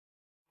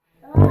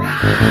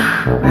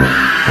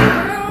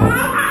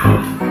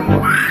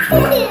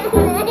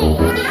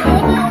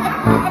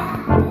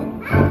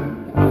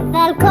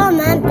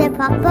Velkommen til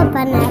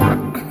pappapanelet.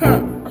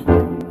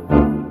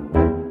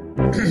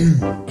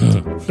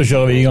 Så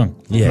kjører vi i gang.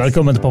 Yes.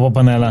 Velkommen til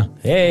pappapanelet.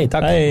 Hei,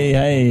 takk.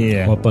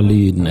 Hei. Håper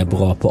lyden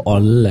bra på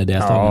alle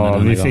deltakerne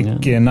denne Vi gangen.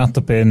 fikk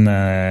nettopp inn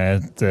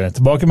et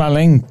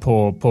tilbakemelding på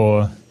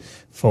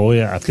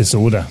forrige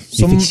episode.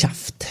 Vi fikk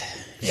kjeft.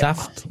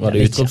 Kjeft? Var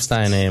det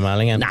utropstegn i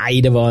meldingen?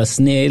 Nei, det var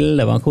snill,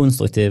 det var en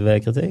konstruktiv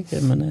kritikk,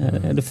 men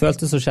det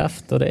føltes så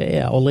kjeft, og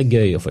det aldri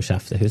gøy å få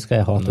kjeft. Jeg husker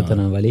jeg hatet det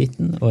da jeg var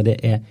liten, og det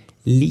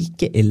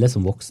like ille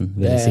som voksen,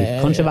 vil jeg si.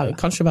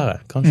 Kanskje verre.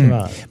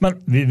 Men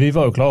vi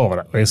var jo klar over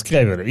det, og jeg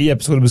skrev jo det i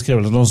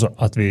episodebeskrivelsen også,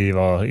 at vi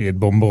var i et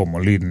bomberom,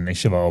 og lyden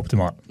ikke var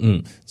optimal.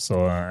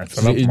 Så jeg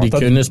føler de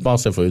kunne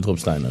spare seg for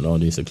utropstegnet da,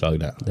 de som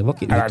klagde. Det var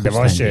ikke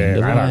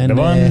utropstegnet, det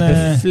var en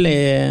høflig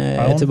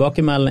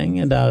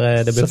tilbakemelding, der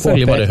det ble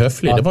selvfølgelig var det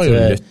høflig, det var jo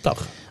lytter.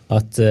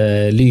 At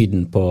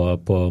lyden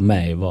på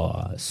meg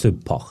var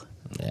subpar.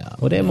 Ja,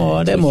 og det må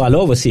være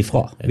lov å si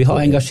fra. Vi har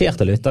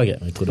engasjerte lyttere.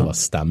 Jeg tror det var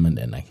stemmen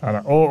din.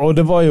 Og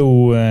det var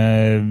jo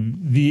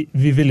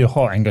vi vil jo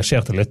ha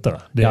engasjerte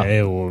lyttere. Det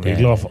jo vi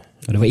glad for.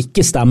 Og det var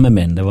ikke stemmen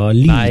min, det var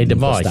lyden. Nei, det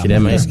var ikke det,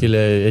 men jeg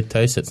skulle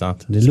tøyset,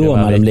 sant? Det lå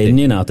mellom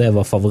linjene at det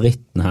var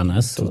favoritten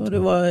hennes, og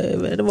det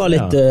var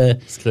litt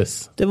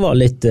det var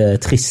litt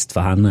trist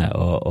for henne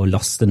å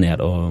laste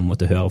ned og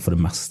måtte høre for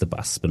det meste på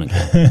Espen.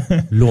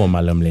 Lå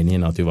mellom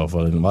linjene at du var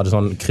det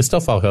sånn,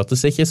 Kristoffer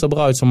hørtes ikke så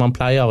bra ut som han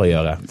pleier å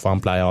gjøre, for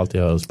han pleier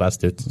alltid å høres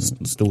best ut.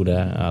 Stod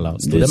det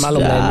mellom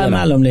linjene?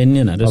 Mellom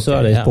linjene, du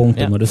så det i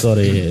punktum, og du så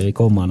det i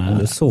kommene.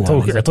 Jeg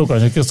tror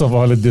kanskje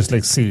Kristoffer har litt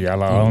dysleksi,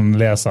 eller han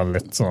leser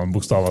litt sånn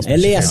bokstaver. Jeg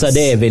leser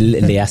det jeg vil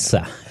lese.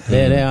 Det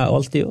har jeg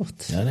alltid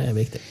gjort. Ja, det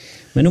viktig.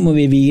 Men nå må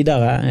vi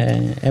videre.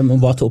 Jeg må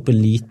bare ta opp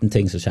en liten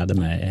ting som skjedde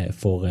meg.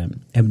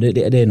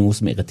 Det noe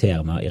som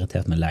irriterer meg, har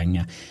irritert meg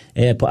lenge.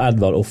 Jeg på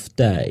Edvard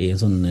ofte i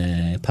en sånn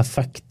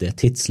perfekt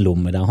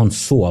tidslomme der han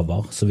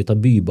sover, så vi tar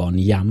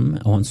bybanen hjem,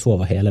 og han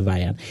sover hele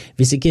veien.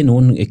 Hvis ikke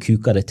noen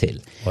kuker det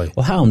til. Oi.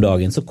 Og her om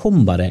dagen så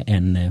kommer det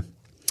en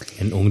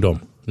ungdom.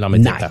 La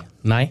meg tippe.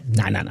 Nei.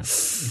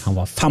 Han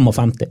var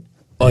 55.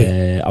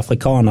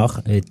 Afrikaner,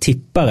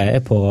 tipper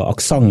jeg på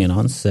aksangen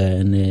hans,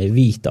 en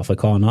hvit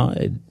afrikaner,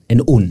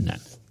 en ond.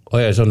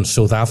 Sånn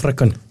South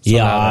African,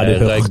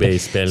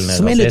 rugby-spillende.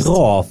 Som litt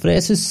rar, for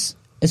jeg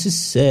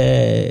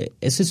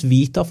synes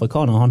hvite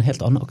afrikaner har en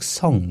helt annen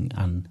aksang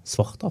enn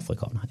svarte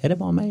afrikaner. Det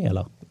bare meg,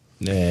 eller?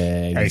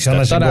 Jeg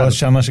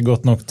kjenner ikke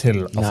godt nok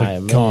til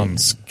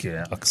afrikansk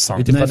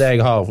aksang. Utifra det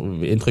jeg har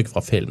inntrykk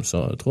fra film,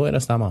 så tror jeg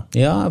det stemmer.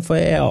 Ja, for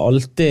jeg har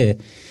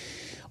alltid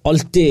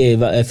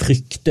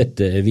fryktet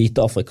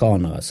hvite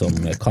afrikanere som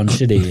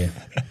kanskje det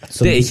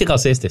ikke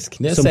rasistisk.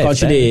 Som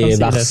kanskje de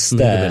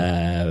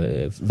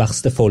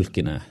verste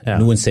folkene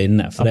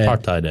noensinne.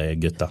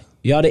 Apartheid-gutter.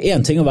 Ja, det en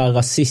ting å være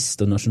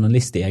rasist og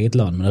nasjonalist i eget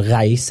land, men å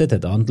reise til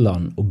et annet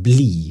land og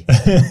bli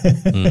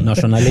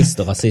nasjonalist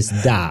og rasist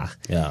der,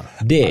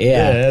 det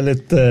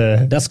litt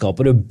der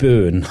skaper du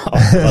bønn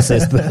av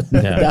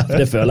rasistbøten.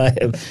 Det føler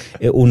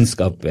jeg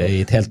ondskap i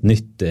et helt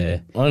nytt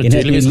Han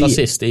tydeligvis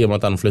rasist i og med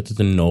at han flyttet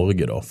til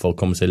Norge da, for å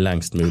komme seg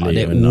lengst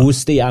mulig. Det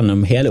oste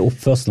gjennom hele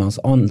oppførselen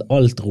hans,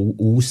 alt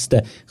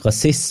oste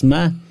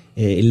rasisme,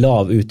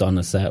 lav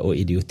utdannelse og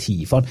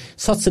idioti. For han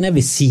satt seg ned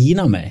ved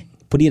siden av meg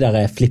på de der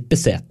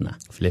flippesetene,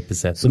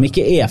 som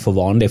ikke for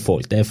vanlige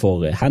folk. Det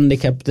for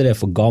handicapte, det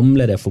for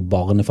gamle, det for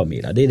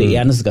barnefamilier. Det det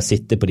ene som skal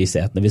sitte på de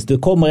setene. Hvis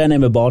du kommer inn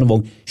med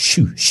barnevogn,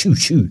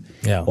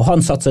 og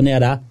han satt seg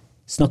ned der,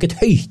 snakket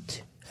høyt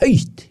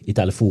i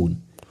telefonen,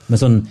 med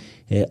sånn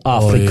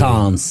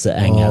afrikansk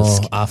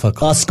engelsk.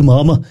 Ask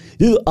mama,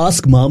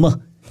 ask mama.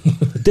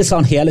 Det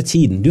sa han hele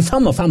tiden. Du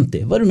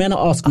 55, hva du mener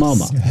ask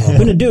mama?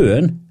 Hun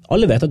død,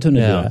 alle vet at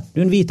hun død.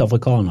 Du en hvit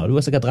afrikaner, du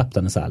har sikkert drept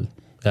henne selv.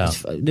 Ja.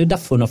 Det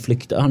derfor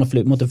han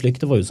måtte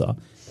flykte fra USA.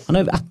 Han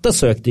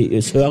ettersøkt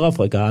i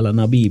Sør-Afrika eller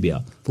Namibia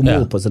for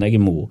mor på sin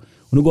egen mor.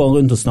 Og nå går han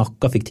rundt og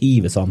snakker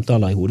fiktive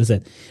samtaler i hodet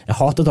sitt. Jeg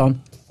hatet han.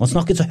 Han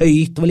snakket så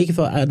høyt. Det var like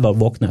før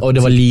Edvard våknet. Og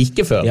det var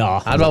like før? Ja.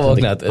 Edvard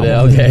våknet?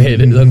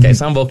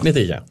 Så han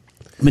våknet ikke?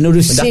 Men når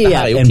du ser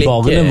en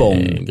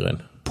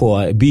barnevogn på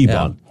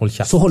bybanen,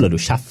 så holder du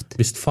kjeft.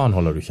 Visst faen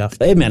holder du kjeft.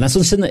 Jeg mener,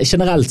 sånn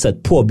generelt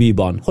sett på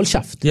bybanen, hold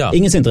kjeft.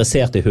 Ingen er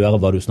interessert i å høre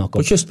hva du snakker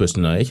om. På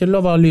kystbussene, ikke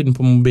lov å ha lyden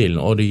på mobilen,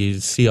 og de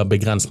sier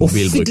begrenset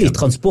mobilbruken. Offentlig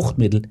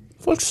transportmiddel.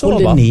 Folk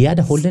sover.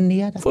 Hold det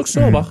nede. Folk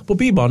sover på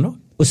bybanen da.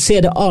 Og se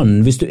det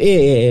an, hvis du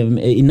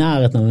i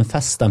nærheten av en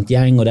feststemt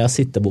gjeng, og dere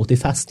sitter borte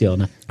i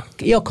festhjørnet,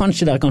 ja,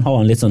 kanskje dere kan ha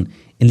en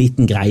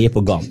liten greie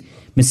på gang.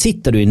 Men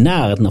sitter du i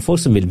nærheten av folk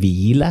som vil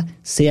hvile,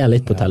 ser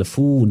litt på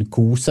telefon,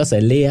 koser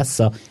seg,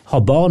 leser,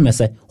 har barn med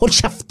seg, hold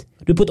kjeft!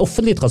 Du på et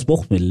offentlig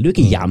transportmiddel, du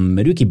ikke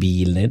hjemme, du ikke i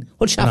bilen din,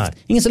 hold kjeft!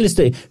 Ingen som har lyst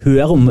til å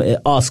høre om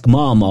Ask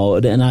Mama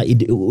og denne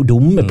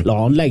dumme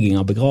planlegging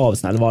av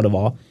begravelsen, eller hva det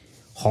var.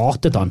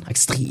 hatet han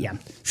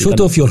ekstremt.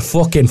 Shut off your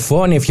fucking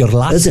phone if you're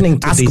listening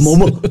to this.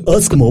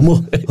 Ask mama.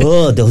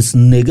 Oh, those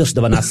niggers.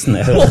 Det var nesten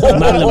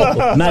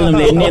mellom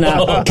linjene.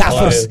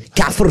 Kaffers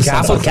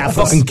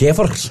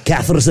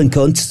and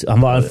cunts.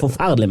 Han var en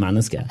forferdelig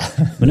menneske.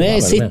 Men når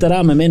jeg sitter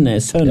der med min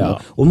sønn,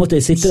 og måtte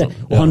jeg sitte der,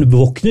 og han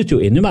våknet jo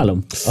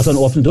innimellom. Altså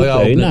han åpnet opp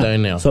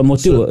øynene. Så han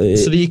måtte jo...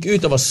 Så det gikk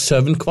ut over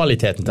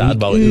søvnkvaliteten til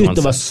Edvard uansett?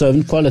 Ut over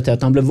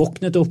søvnkvaliteten. Han ble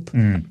våknet opp.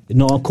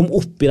 Når han kom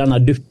opp i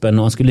denne duppen,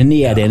 når han skulle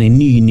ned i en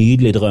ny,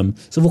 nydelig drøm,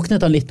 så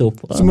våknet han litt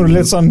opp. Så må du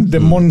litt sånn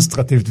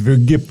demonstrativt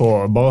vugge på,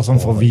 bare sånn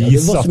for å vise at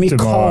du må... Det var så mye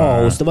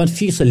kaos. Det var en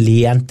fyr som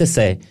lente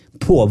seg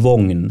på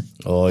vognen.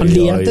 Han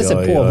lente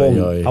seg på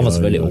vognen. Han var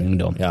selvfølgelig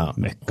ungdom.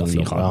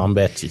 Møkkafyr. Han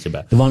vet ikke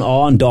bedre. Det var en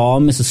annen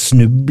dame som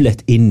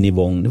snublet inn i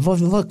vognen. Det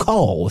var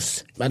kaos.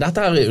 Men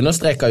dette her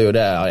understreker jo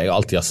det jeg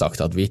alltid har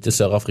sagt, at hvite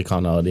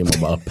sørafrikanere, de må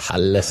bare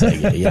pelle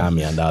seg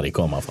hjem igjen der de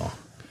kommer fra.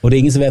 Og det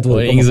er ingen som vet hvor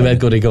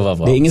de kommer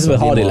fra. Det er ingen som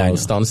vil ha de lenger. De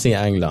må stanse i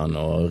England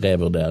og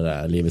revurdere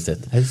livet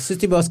sitt. Jeg synes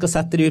de bare skal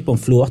sette de ut på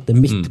en flåte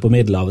midt på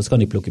Middelhavet, så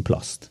kan de plukke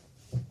plast.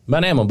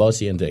 Men jeg må bare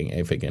si en ting.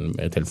 Jeg fikk en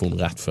telefon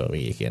rett før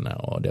vi gikk inn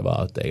her, og det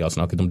var at jeg har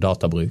snakket om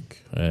databruk.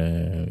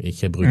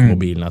 Ikke bruk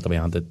mobilen etter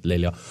vi hentet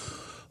Lilja.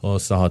 Og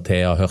så har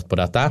Thea hørt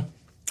på dette,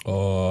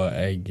 og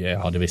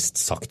jeg hadde visst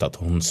sagt at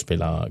hun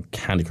spiller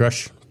Candy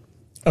Crush.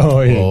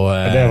 Oi,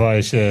 det var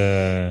ikke...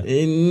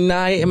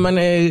 Nei, men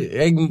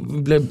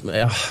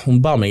hun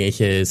ba meg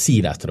ikke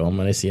si dette da,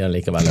 men jeg sier det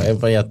likevel.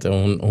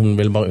 Hun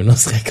vil bare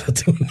understreke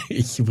at hun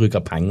ikke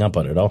bruker penger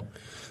på det da.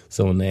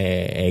 Så hun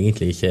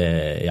egentlig ikke,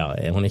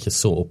 hun ikke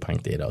så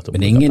opphengt i det.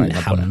 Men ingen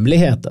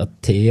hemmelighet at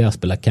Thea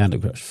spiller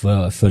Candy Crush,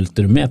 for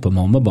følte du med på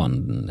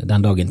mammabanden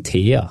den dagen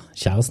Thea,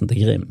 kjæresten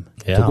til Grim,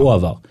 tok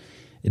over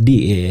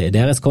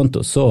deres konto,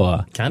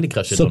 så Candy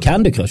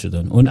Crushet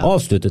hun. Og hun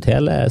avsluttet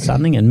hele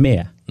sendingen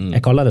med,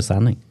 jeg kaller det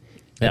sending,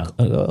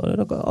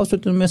 dere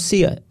avsluttet med å si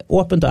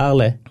åpent og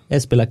ærlig,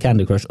 jeg spiller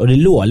Candy Crush, og det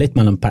lå litt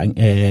mellom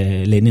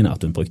linjene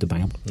at hun brukte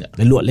penger på.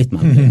 Det lå litt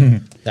mellom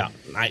linjene.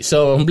 Nei,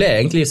 så hun ble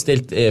egentlig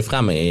stilt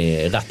frem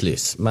i rett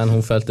lys, men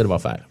hun følte det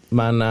var feil.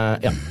 Men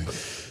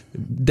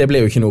det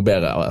ble jo ikke noe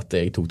bedre av at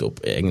jeg tok det opp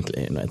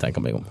egentlig når jeg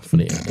tenker meg om,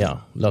 fordi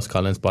la oss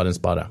kalle en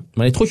spade.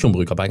 Men jeg tror ikke hun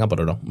bruker penger på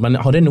det da. Men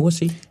har det noe å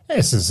si?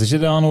 Jeg synes ikke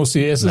det har noe å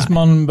si. Jeg synes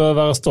man bør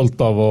være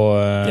stolt av å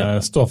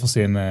stå for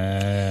sine...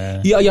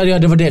 Ja,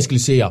 det var det jeg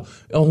skulle si,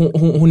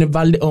 Hun er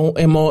veldig...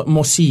 Jeg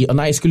må si...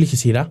 Nei, jeg skulle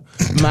ikke si det,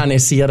 men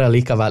jeg sier det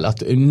likevel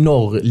at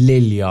når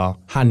Lilja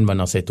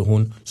henvender seg til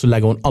hun, så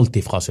legger hun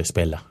alltid fra seg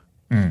spillet.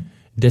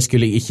 Det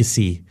skulle jeg ikke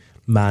si.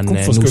 Men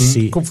hvorfor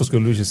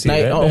skulle du ikke si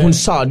det? Hun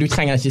sa, du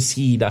trenger ikke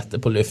si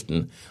dette på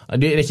luften.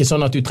 Det er ikke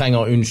sånn at du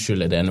trenger å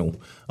unnskylde det nå,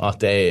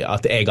 at jeg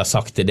har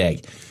sagt til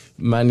deg.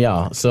 Men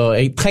så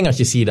jeg trenger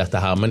ikke si dette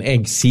her, men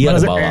jeg sier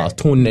det bare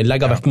at hun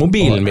legger vekk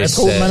mobilen hvis...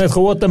 Men jeg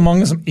tror at det er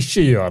mange som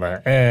ikke gjør det,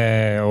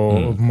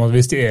 og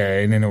hvis de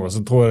er inne i noe,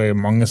 så tror jeg det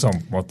er mange som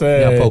på en måte...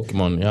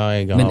 Pokémon,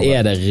 Men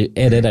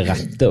er det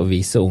rette å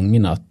vise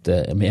ungen at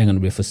med en gang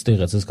du blir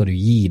forstyrret, så skal du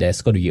gi det,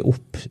 skal du gi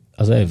opp?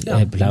 Altså,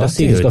 jeg pleier å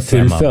si du skal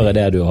fullføre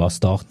det du har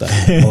startet.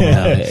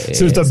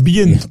 Så du har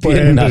begynt på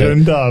en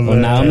runde av...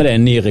 Og nærmer deg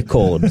en ny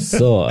rekord,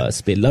 så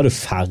spiller du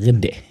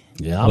ferdig.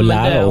 Og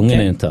lære ungen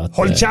din til at...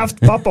 Hold kjeft,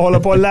 pappa holder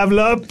på å level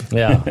up!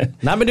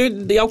 Nei, men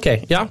ok.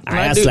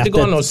 Det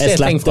går an å se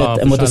ting fra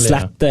forskjellige... Jeg måtte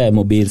slette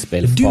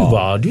mobilspill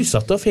fra... Du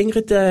satt og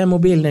fingret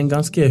mobilen din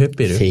ganske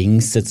hyppig, du.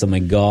 Fingset som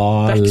en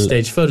gal...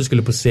 Backstage før du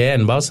skulle på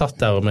scenen, bare satt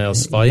der med å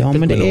swipe på noen greier.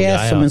 Ja, men det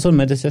er som en sånn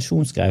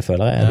meditasjonsgreie,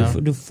 føler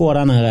jeg. Du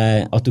får den her,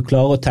 at du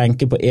klarer å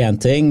tenke på en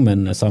ting,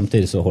 men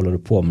samtidig så holder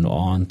du på med noe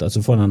annet.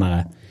 Altså, du får den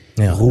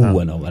her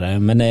roen over det.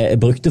 Men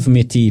jeg brukte for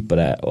mye tid på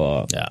det,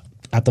 og...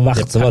 Etter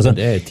hvert så var det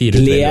sånn,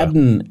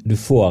 gleden du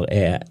får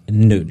er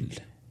null.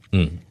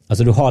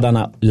 Altså du har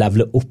denne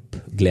levele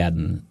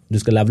opp-gleden. Du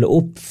skal levele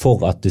opp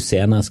for at du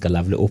senere skal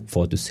levele opp,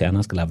 for at du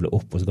senere skal levele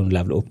opp, og så kan du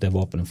levele opp det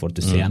våpenet for at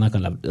du senere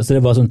kan levele. Altså det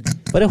er bare sånn,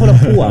 hva er det holder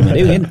på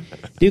med?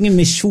 Det er jo ingen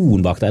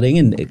misjon bak det, det er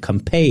ingen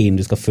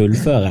campaign du skal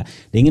fullføre,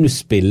 det er ingen du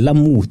spiller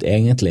mot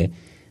egentlig.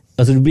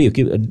 Altså det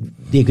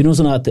er ikke noe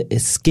sånn at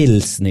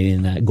skillsene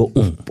dine går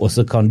opp, og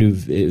så kan du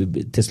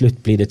til slutt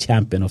bli the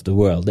champion of the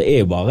world. Det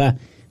er jo bare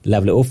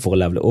levele opp for å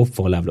levele opp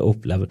for å levele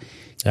opp.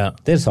 Det er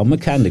det samme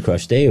Candy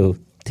Crush, det er jo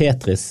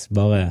Tetris,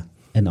 bare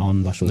en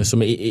annen versjon.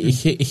 Som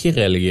ikke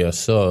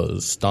religiøs, så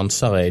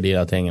stanser jeg de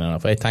der tingene,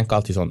 for jeg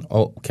tenker alltid sånn,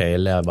 ok,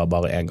 jeg lever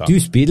bare en gang.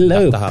 Du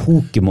spiller jo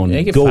Pokémon Go.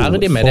 Jeg er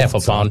ferdig med det,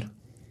 for faen.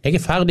 Jeg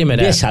er ferdig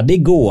med det. Det skjedde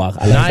i går,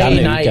 eller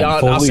denne uken,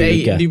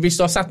 forrige uke. Hvis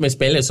du har sett meg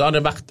spille, så har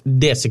det vært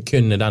det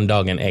sekundet den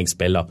dagen jeg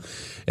spiller.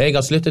 Jeg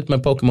har sluttet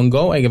med Pokémon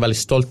Go, jeg er veldig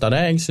stolt av det.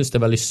 Jeg synes det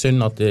er veldig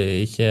synd at det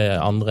ikke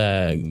andre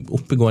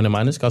oppegående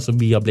mennesker som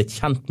vi har blitt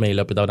kjent med i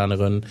løpet av denne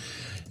runden,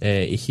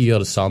 ikke gjør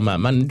det samme.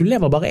 Men du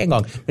lever bare en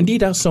gang. Men de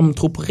der som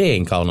tror på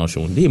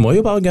reinkarnasjon, de må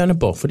jo bare gønne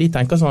på, for de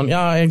tenker sånn,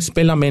 ja, jeg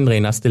spiller mindre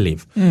i neste liv.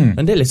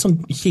 Men det er litt sånn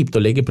kjipt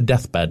å ligge på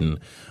deathbedden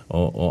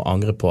og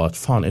angre på at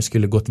faen, jeg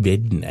skulle gått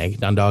vidden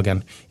den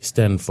dagen, i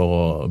stedet for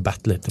å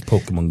battle til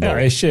Pokémon Go. Jeg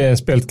har ikke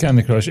spilt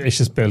Candy Crush,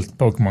 ikke spilt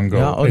Pokémon Go.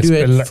 Ja, og du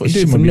er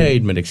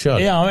fornøyd med deg selv.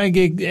 Ja,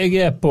 jeg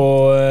er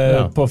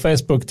på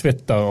Facebook,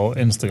 Twitter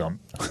og Instagram.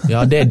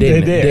 Ja, det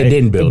er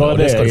din byrde, og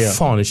det skal du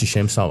faen ikke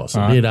skimse av, altså.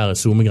 De der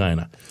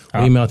Zoom-greiene. Og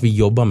i og med at vi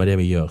jobber med det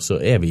vi gjør, så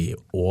er vi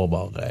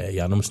over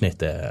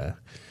gjennomsnittet.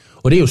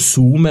 Og det er jo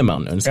Zoome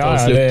man ønsker å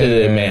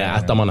slutte med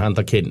etter man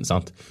henter kidden,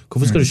 sant?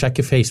 Hvorfor skal du sjekke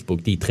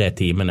Facebook de 3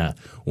 timene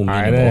om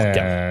din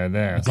våken?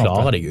 Du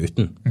klarer deg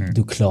uten.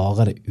 Du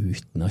klarer det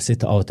uten. Jeg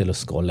sitter av og til og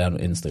scroller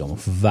gjennom Instagram,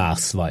 og for hver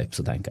swipe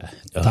så tenker jeg,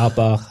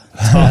 taper,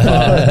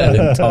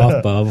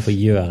 hvorfor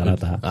gjør jeg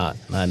dette her?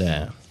 Nei, det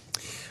er...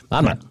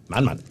 Men.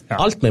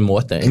 Alt med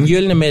måte. En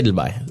gyllene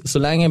middelvei. Så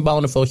lenge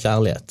barnet får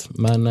kjærlighet.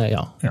 Men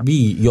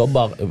vi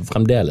jobber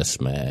fremdeles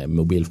med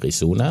mobilfri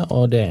zone,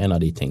 og det er en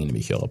av de tingene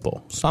vi kjører på.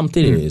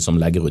 Samtidig som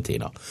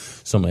leggerutiner,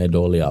 som er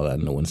dårligere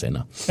enn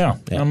noensinne. Ja,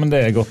 men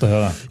det er godt å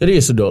høre. Ja, de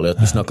er så dårlige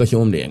at vi snakker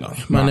ikke om de engang.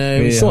 Men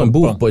vi så en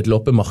bok på et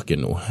loppemarked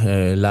nå.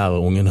 Lærer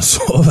ungen å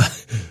sove.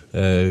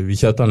 Vi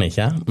kjøpte den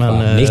ikke,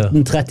 men...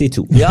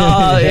 1932.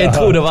 Ja, jeg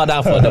tror det var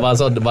derfor. Det var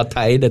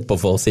tegnet på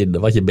forsiden,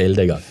 det var ikke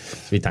bildet engang.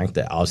 Så vi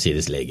tenkte,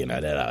 avsidesliggende,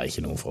 det der er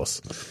ikke noe for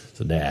oss.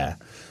 Så det...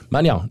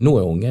 Men ja, nå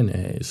er ungen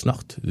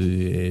snart 2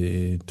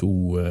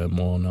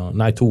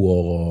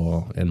 år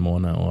og 1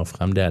 måned, og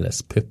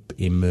fremdeles pupp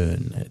i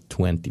munnen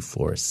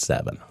 24/7.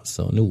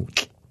 Så nå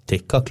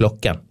tikker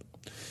klokken.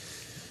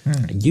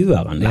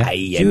 Gjør han det?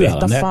 Nei, jeg vet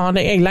da faen,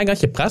 jeg legger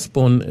ikke press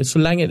på han så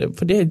lenge,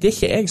 for det er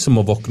ikke jeg som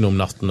må våkne om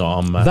natten og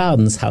amme.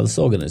 Verdens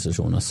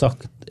helseorganisasjon har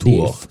sagt 2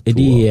 år.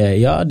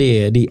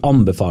 De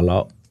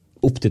anbefaler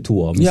opp til 2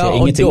 år. Ja,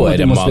 og da er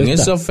det mange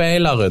som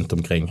feiler rundt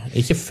omkring.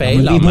 Ikke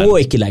feiler, men vi må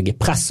ikke legge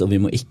press, og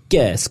vi må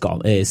ikke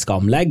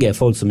skamlegge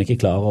folk som ikke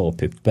klarer å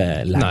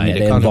puppe lenge. Nei,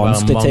 det kan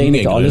være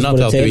mange grunner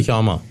til at du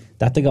ikke ammer.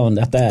 Dette her,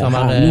 nå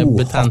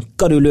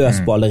hakker du løs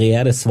på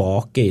allerede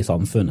svake i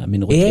samfunnet.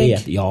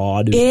 Minoritet,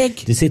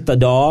 du sitter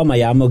damer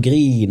hjemme og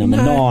griner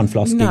med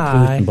nanflaske i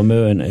kruten på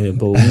munnen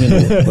på ungen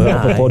og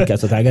hører på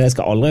podcast og tenker jeg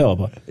skal aldri høre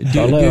på.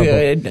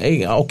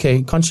 Ok,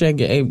 kanskje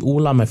jeg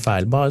ordler meg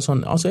feil, bare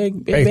sånn, altså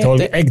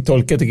jeg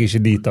tolket deg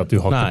ikke dit at du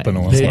hakket på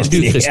noen. Det er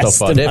du,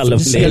 Kristoffer, det er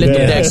litt om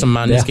deg som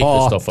menneske,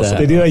 Kristoffer.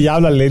 Det er de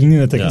jævla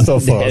linjene til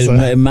Kristoffer.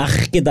 Jeg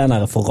merket den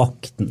der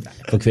forakten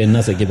for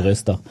kvinner som ikke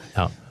bryster.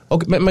 Ja.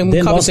 Men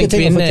hva hvis en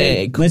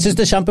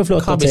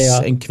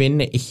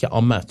kvinne ikke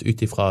ammet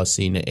utifra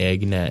sine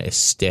egne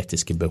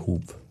estetiske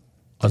behov?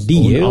 Altså, de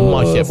er jo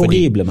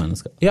horrible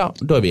mennesker. Ja,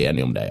 da er vi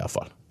enige om det i hvert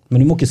fall.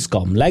 Men du må ikke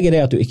skamlegge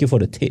det at du ikke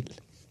får det til.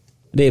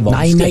 Det er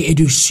vanskelig. Nei, er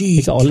du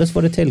syk? Ikke alle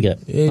får det til,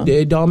 Grep.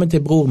 Damen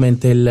til bror min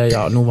til,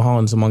 nå har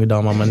han så mange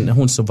damer, men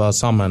hun som var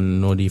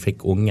sammen når de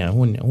fikk unge,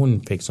 hun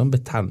fikk sånn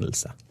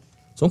betennelse.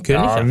 Så hun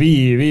kunne ikke.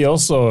 Vi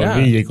også,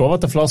 vi gikk over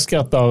til flaske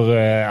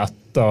etter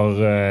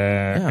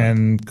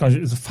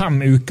kanskje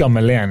 5 uker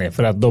med Leni,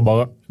 for da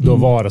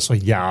var det så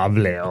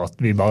jævlig at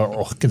vi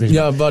bare orket ikke.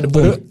 Ja, var det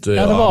vondt?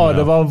 Ja,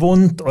 det var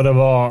vondt, og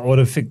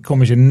det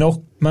kom ikke nok,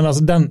 men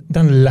altså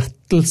den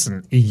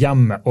lettelsen i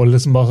hjemmet, og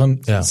liksom bare sånn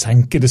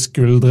senkede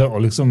skuldre,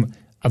 og liksom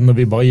at når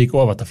vi bare gikk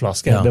over til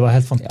flaske, det var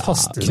helt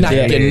fantastisk.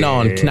 Knekken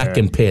nan,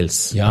 knekken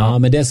pils. Ja,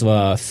 men det som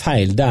var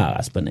feil der,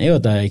 Espen, er jo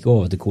at jeg gikk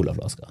over til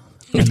colaflasker.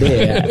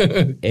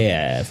 Det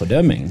er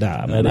fordømming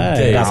der, men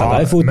jeg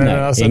setter i foten.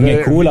 Ingen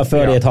cola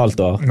før de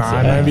 1,5 år.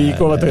 Nei, vi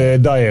gikk over til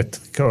diet.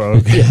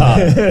 Ja,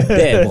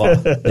 det er bra.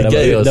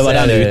 Det var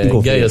den uten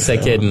koffein. Gøy å se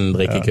kiden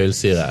drikke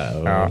kullsyre.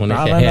 Hun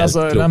er ikke helt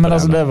klok på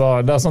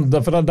det.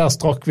 For der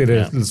strakk vi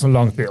det så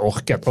langt vi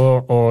orket,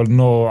 og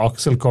når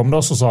Aksel kom da,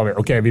 så sa vi,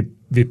 ok,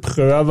 vi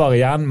prøver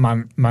igjen,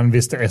 men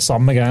hvis det er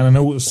samme greiene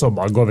nå, så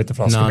bare går vi til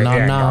flasken med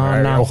en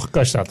gang. Jeg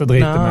orker ikke dette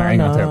dritet med en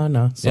gang til.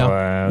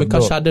 Men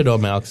hva skjedde da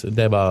med Aksel?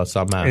 Det var samme?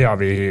 Ja,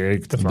 vi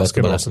gikk til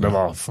flasken da, så det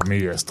var for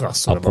mye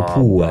stress.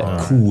 Apropos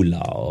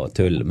cola og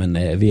tull, men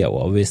vi har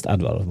overbevist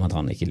Edvard om at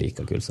han ikke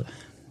liker kullsyre.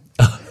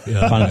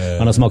 Han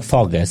har smakt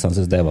Farris, han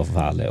synes det var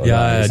forferdelig.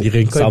 De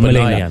rynker jo på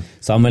nagen.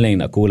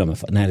 Sammenligner cola med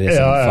Farris. Nei,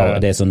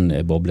 det er sånn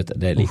boblete,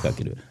 det liker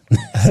ikke du.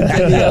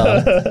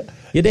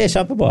 Ja, det er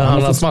kjempebra.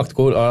 Han har smakt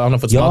cola, han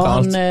har fått smake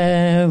alt.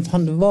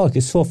 Han var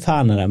ikke så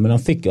fan av det, men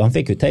han fikk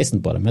jo tasten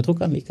på det, men jeg tror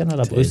ikke han liker den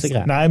der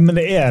brusegreien. Nei, men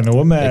det er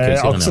noe med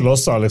Aksel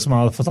også, liksom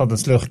han har fått tatt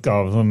en slurk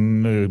av sånn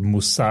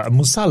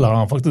Moselle har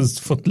han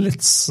faktisk fått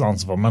litt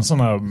sans for, men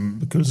sånne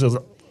kullsyre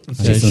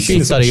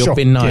Skyter de opp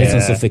i nagen. Det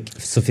er sånn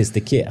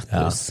sofistikert.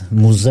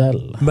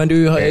 Moselle. Men du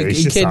har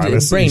ikke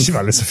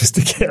veldig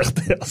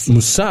sofistikert.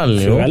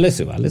 Moselle føles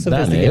jo veldig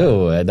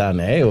sofistikert.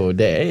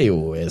 Det er jo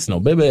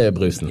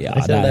snobbebrusen. Ja,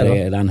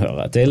 den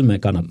hører til med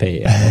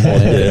kanapé.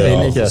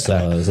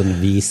 Sånn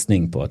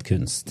visning på et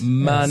kunst.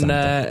 Men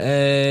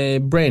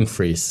brain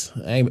freeze,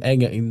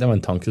 det var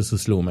en tanke som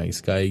slo meg.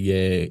 Skal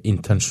jeg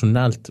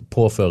intensjonelt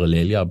påføre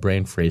Lilja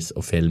brain freeze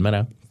og filme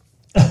det?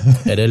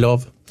 Er det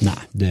lov? Nei,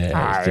 det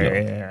ikke lov.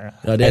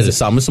 Ja, det det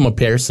samme som å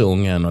pierce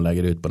ungen og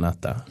legge det ut på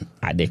nettet.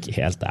 Nei, det ikke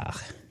helt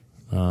der.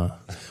 Ja.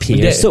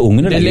 Pierce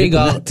ungen og legge det ut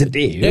på nettet,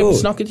 det jo...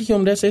 Jeg snakket ikke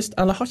om det sist,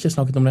 eller har ikke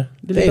snakket om det.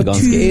 Det ligger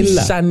ganske ille.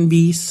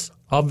 Tusenvis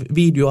av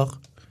videoer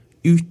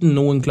uten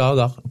noen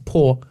klager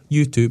på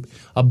YouTube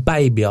av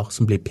babyer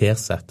som blir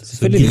piercet.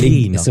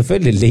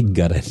 Selvfølgelig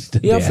ligger det.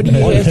 Ja, fordi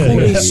jeg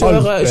tror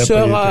i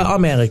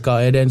Sør-Amerika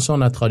det en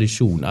sånn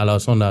tradisjon, eller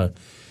sånn der,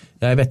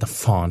 jeg vet da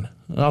faen,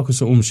 det akkurat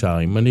som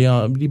omskjæring, men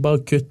de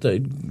bare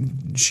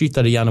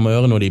skyter det gjennom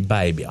ørene når de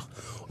babyer.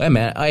 Og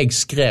jeg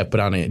skrev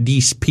på denne,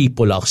 these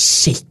people are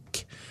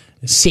sick.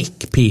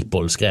 Sick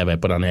people, skrev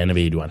jeg på den ene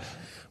videoen.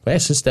 Og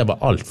jeg synes det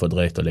var alt for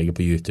drøyt å ligge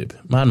på YouTube.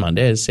 Men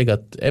det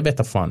sikkert, jeg vet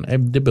da faen,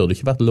 det burde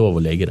ikke vært lov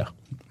å ligge der.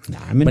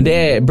 Nei, men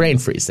det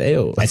brain freeze, det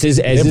jo... Jeg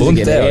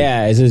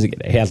synes ikke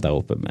det helt der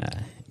oppe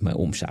med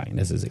omskjæring,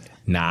 det synes jeg ikke.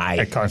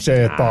 Nei. Kanskje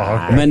et par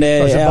hakk. Men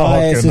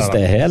jeg synes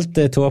det helt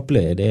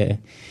tåpelig.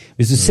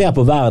 Hvis du ser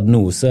på verden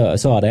nå, så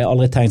hadde jeg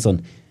aldri tenkt sånn,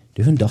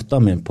 hun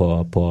datteren min på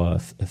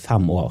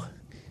 5 år,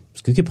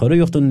 skulle ikke prøvd å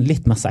gjort henne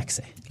litt mer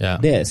sexy. Ja.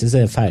 Det synes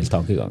jeg feil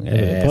tankegang.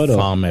 Jeg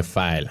faen meg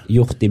feil.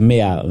 Gjort de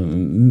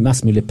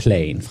mest mulig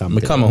plain frem til.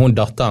 Men hva med hun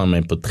datteren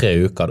min på 3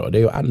 uker da?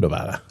 Det jo enda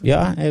verre.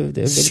 Ja,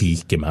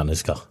 syke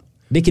mennesker.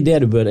 Det ikke det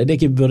du burde. Det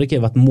burde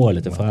ikke vært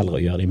målet til foreldre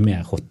å gjøre de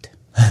mer hot.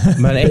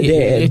 Men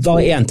det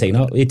bare én ting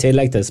da, i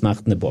tillegg til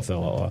smertene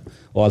påfører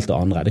og alt det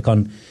andre. Det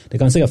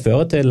kan sikkert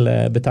føre til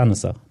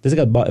betennelser. Det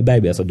sikkert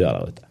babyer som dør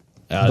der ute.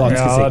 Ja, det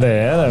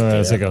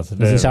det sikkert.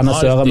 Hvis du kjenner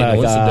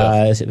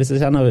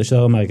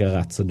Sør-Amerika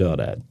rett, så dør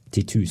det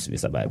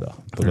titusenvis av babyer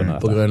på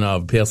grunn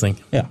av piercing.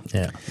 Ja.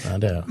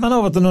 Men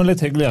av og til noe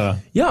litt hyggeligere.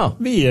 Ja.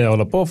 Vi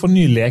holder på å få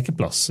ny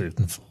lekeplass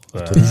utenfor.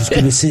 Jeg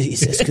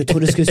trodde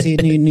du skulle si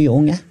ny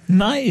unge.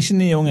 Nei, ikke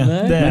ny unge.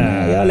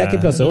 Men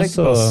lekeplass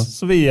også.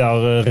 Så vi har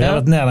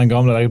revet ned den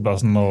gamle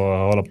lekeplassen og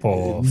holder på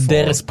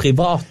deres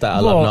private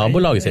eller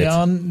nabolaget sitt?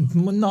 Ja,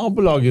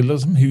 nabolaget,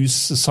 liksom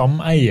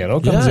hussameie da,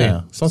 kan man si.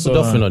 Sånn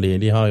som Doffen og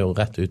de har jo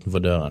rett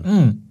utenfor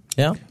døren.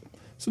 Ja.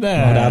 Så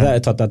har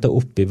dere tatt dette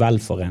opp i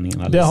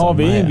velforeningen? Det har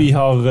vi. Vi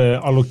har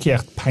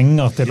allokert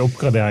penger til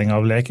oppgradering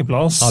av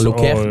lekeplass.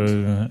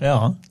 Allokert?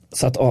 Ja.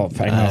 Satt av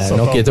penger.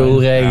 Nok et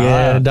ord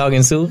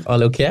dagens ord,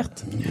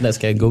 allokert. Det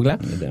skal jeg google.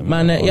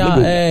 Men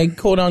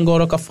hvordan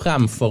går dere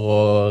frem for å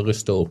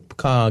ruste opp?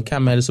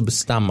 Hvem det som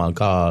bestemmer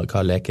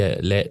hva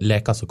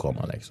leker som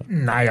kommer, liksom?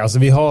 Nei,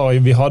 altså vi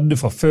hadde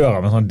fra før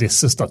av en sånn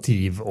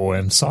dissestativ og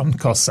en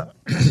sandkasse.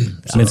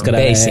 Men skal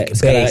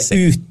dere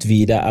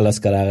utvide, eller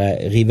skal dere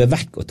rive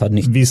vekk og ta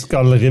nytt? Vi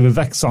skal rive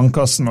vekk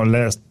sandkassen og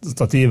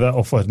stativet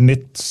og få et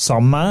nytt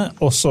samme,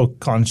 og så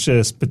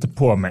kanskje spytte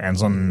på med en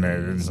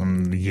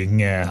sånn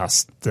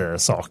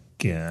gyngehestsak.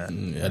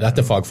 Ja,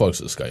 dette fagfolk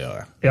som skal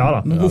gjøre. Ja da.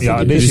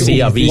 Var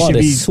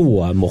det så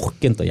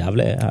morkent og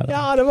jævlig her?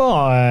 Ja, det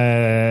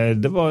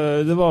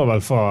var vel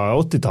fra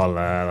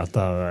 80-tallet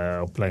dette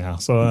opplegget her.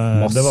 Så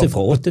masse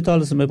fra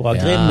 80-tallet som bra.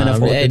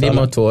 De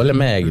må tåle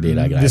meg, de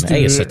der greiene.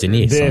 Jeg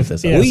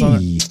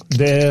 79.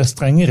 Det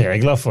strenge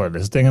regler for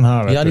disse tingene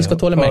her. Ja, de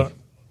skal tåle meg.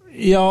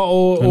 Ja,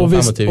 og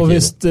hvis,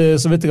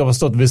 så vidt jeg har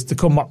forstått, hvis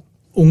det kommer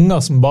unger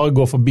som bare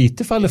går forbi,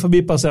 tilfeldig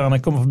forbipasserende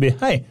kommer forbi,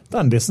 hei,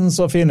 den dissen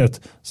så fin ut,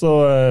 så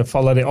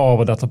faller de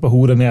av og detter på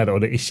hodet ned, og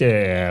det ikke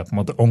på en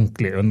måte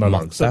ordentlig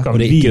underlag. Og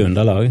det ikke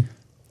underlag?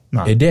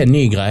 Nei. Det en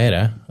ny greie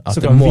det?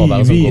 Så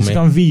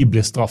kan vi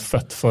bli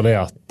straffet for det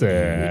at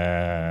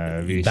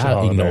vi ikke har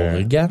i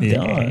Norge? Det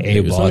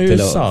jo bare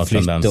til å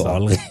flytte og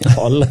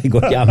aldri gå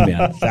hjem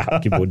igjen. Jeg har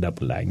ikke bodd der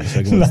på lenge, så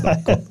jeg må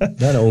snakke om.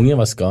 Denne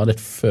ungen var skadet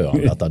før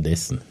dette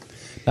dissen.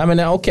 Nei,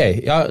 men ok,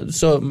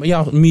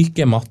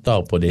 myke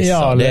matter på disse,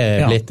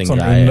 det blitt en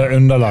greie. Sånn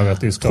underlag at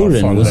de skal falle.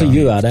 Tror du noe som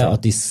gjør det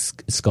at de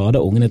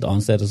skader ungen et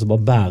annet sted, og så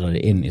bare bærer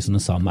de inn i sånne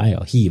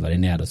sameier, hiver de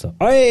ned og så,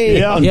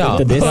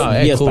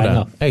 jeg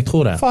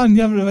tror det. Faen,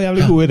 det var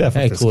jævlig god idé,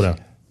 faktisk.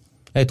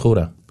 Jeg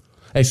tror det.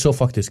 Jeg så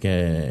faktisk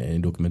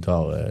en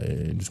dokumentar,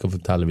 du skal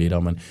fortelle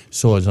videre, men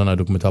så en sånn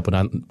dokumentar på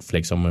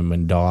Netflix om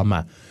en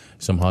dame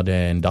som hadde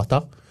en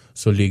datter,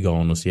 så lyger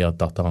hun og sier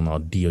at datteren har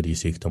de og de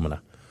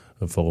sykdommene.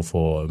 For å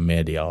få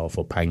media og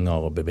få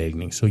penger og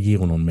bevilgning, så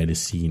gir hun noen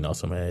medisiner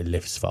som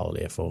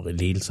livsfarlige for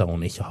lidelser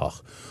hun ikke har.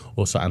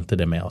 Og så endte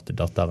det med at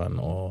datteren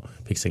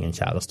fikk seg en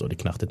kjæreste, og de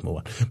knertet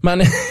moren.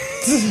 Men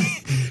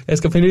jeg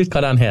skal finne ut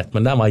hva den het,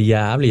 men den var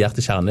jævlig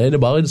hjertekjærende.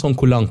 Det bare sånn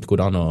hvor langt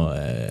går det an å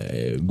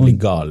bli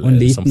gal. Og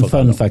en liten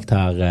fun fact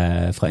her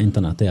fra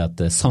internett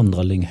at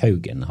Sandra Lyng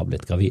Haugen har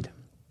blitt gravid.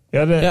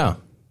 Ja,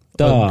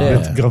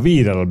 blitt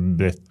gravid eller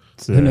blitt...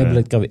 Hun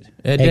blitt gravid.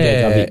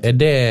 Er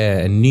det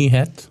en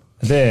nyhet?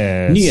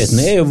 Nyheten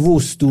jo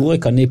hvor store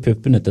kan de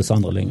puppene til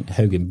Sandra Lyng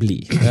Haugen bli.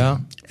 Ja.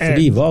 For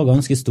de var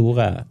ganske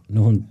store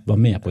når hun var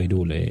med på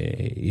Idol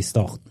i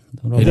starten.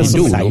 Idol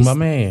hun var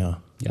med,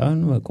 Ja,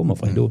 hun kommer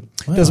fra Idol.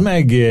 Det som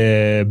jeg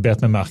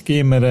bet meg merke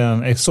i med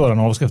den, jeg så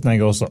den overskriften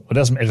jeg også, og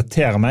det som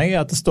irriterer meg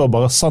at det står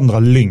bare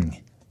Sandra Lyng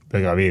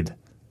ble gravid.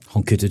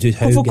 Han kuttet ut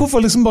Haugen.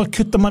 Hvorfor liksom bare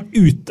kutter man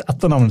ut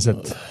etternavnet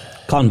sitt?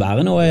 Kan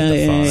være noe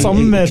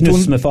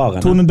knuss med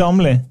faren. Tone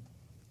Damli.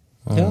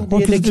 Ja, de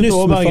er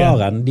knuss med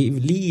faren. De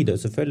lider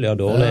selvfølgelig av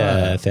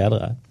dårlige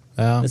fedre.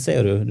 Det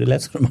ser du, du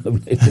leser det med.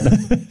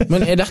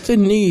 Men dette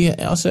ny,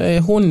 altså er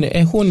hun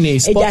I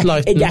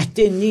spotlighten?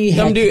 Dette nyhet?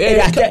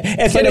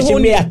 Jeg følger ikke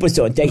med på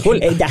sånt.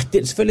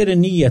 Selvfølgelig er det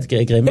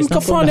nyhetsgreier. Men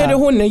hva faen det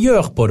hun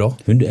gjør på da?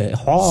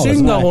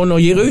 Synger hun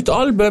og gir ut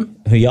album?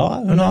 Ja,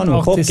 hun har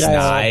noen popgreier.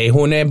 Nei,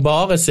 hun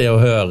bare Se og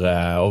Hør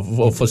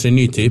og får sin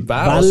ny type,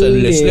 og så er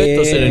det slutt,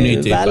 og så er det ny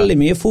type. Veldig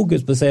mye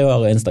fokus på Se og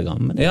Hør og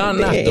Instagram, men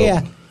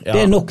det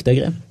er nok det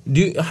greit.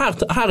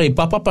 Her I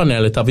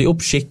pappapanelet tar vi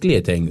opp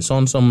skikkelige ting,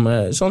 sånn som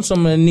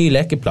ny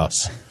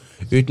lekeplass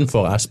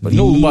utenfor Espen.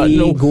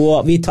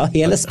 Vi tar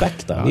hele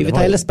spekter. Vi vil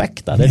ta hele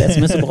spekter. Det er det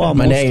som er så bra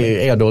med oss. Men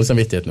jeg har dårlig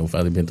samvittighet nå, for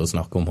jeg begynte å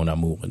snakke om hun der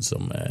moren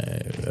som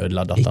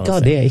ødela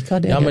datteren sin.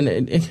 Ikke det. Ja, men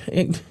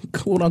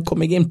hvordan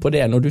kom jeg inn på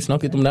det når du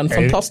snakket om den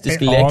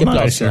fantastiske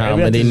lekeplassen her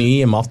med de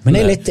nye mattene?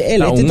 Men jeg er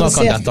litt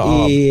interessert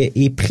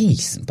I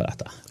prisen på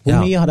dette. Hvor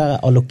mye har dere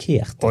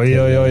allokert? Oi,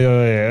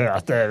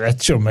 jeg vet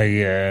ikke om jeg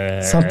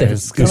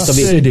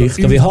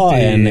skal vi ha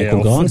en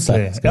konkurranse?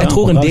 Jeg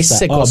tror en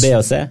disse A, B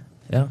og C.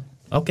 Ja,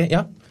 ok,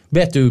 ja.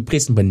 Vet du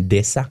prisen på en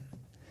disse?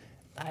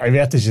 Jeg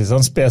vet ikke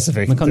sånn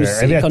spesifikt.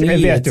 Jeg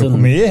vet jo hvor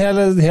mye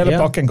hele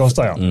pakken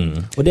koster, ja.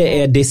 Og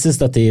det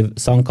dissestativ,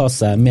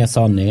 sandkasse med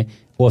sand I,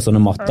 og sånne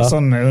matter.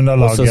 Sånn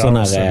underlag, sånn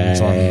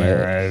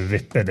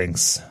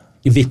vippedings.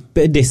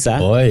 Vippedisse?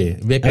 Oi,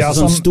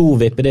 sånn stor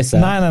vippedisse?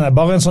 Nei,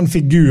 bare en sånn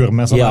figur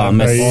med sånn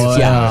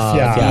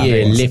fjær. De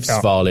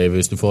livsfarlige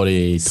hvis du får det I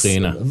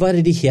trynet. Hva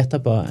det de heter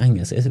på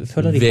engelsk? Jeg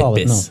føler de har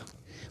et navn.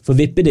 For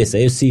vippedisse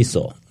jo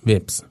seesaw.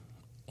 Vips.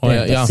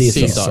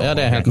 Seesaw. Ja,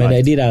 det helt men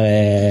det de der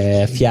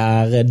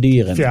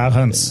fjærdyrene.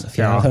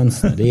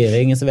 Fjærhønsene. De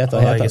ingen som vet hva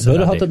det heter.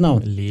 Burde hatt et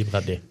navn.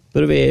 Livreddig.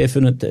 Burde vi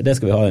funnet, det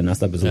skal vi ha I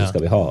neste episode,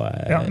 skal vi ha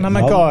men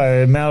hva,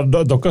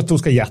 dere to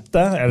skal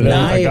gjette?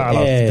 Eller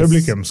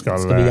publikum skal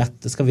vi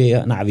gjette?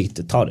 Nei, vi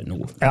tar det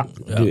nå. Ja.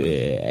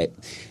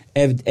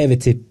 Jeg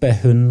vil tippe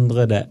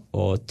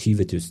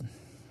 120 000.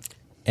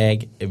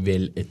 Jeg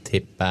vil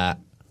tippe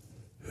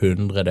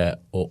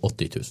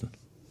 180 000.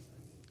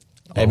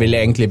 Jeg ville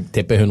egentlig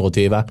tippe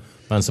 120,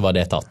 men så var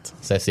det tatt.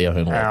 Så jeg sier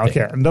 180. Ja, ok.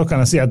 Da kan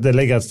jeg si at det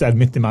ligger et sted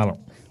midt imellom.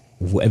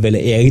 Jeg ville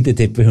egentlig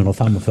tippe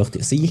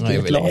 145, så gikk det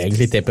jeg ville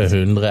egentlig tippe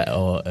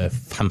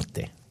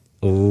 150.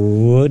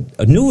 Nå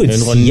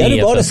sier du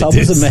bare det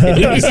samme som meg.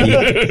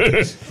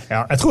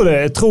 Ja, jeg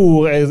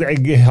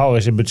har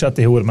ikke budsjett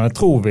I hodet, men jeg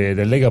tror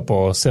det ligger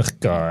på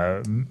cirka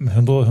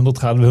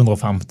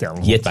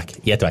 130-150. Gjett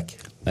vekk.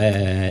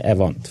 Jeg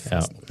vant.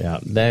 Ja,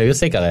 det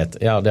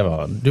usikkerhet. Ja,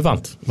 du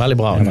vant. Veldig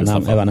bra. Jeg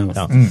var nærmest.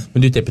 Ja.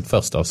 Men du tippet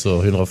først,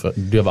 altså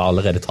du var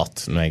allerede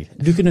tatt.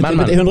 Du kunne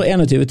tippet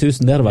 121 000,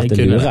 det hadde vært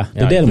det lure.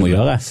 Det det du må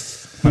gjøre.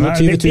 Men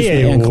det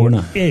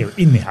jo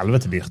inn I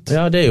helvete dyrt.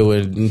 Ja, det jo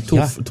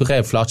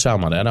 2-3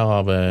 flatskjermer det der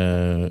av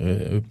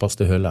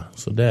uppaste hullet.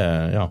 Så det,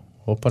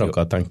 håper dere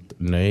har tenkt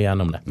nøye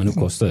gjennom det. Men nå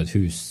koster et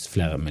hus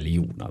flere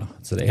millioner da.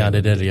 Så det gjør.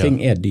 Ting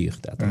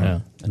dyrt.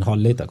 En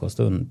halvliter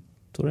koster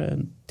tror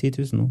det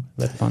 10 000 nå,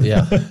 vet du.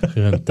 Ja,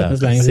 rundt det.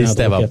 Sist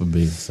jeg var på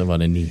byen, så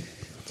var det 9.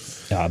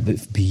 Ja,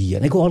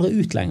 byen. Jeg går aldri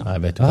ut lenger.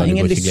 Jeg vet du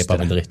går ikke glipp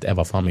av en dritt. Jeg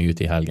var faen meg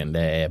ute I helgen.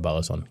 Det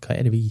bare sånn, hva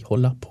det vi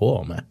holder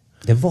på med?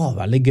 Det var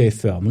veldig gøy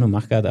før, men nå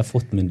merker jeg at jeg har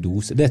fått min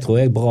dose. Det tror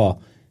jeg bra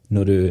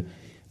når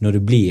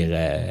du blir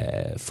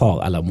far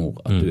eller mor,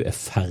 at du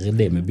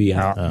ferdig med byen.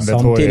 Ja, det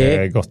samtidig, tror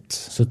jeg godt.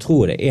 Så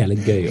tror jeg det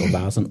litt gøy å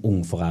være sånn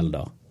ung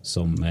forelder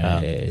som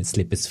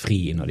slippes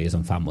fri når de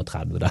sånn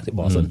 35, der de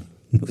bare sånn,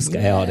 nå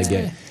skal jeg ha det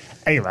gøy.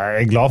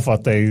 Jeg glad for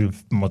at jeg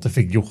på en måte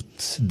fikk gjort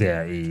det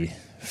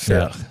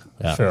før.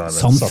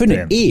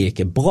 Samfunnet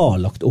ikke bra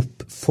lagt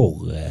opp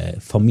for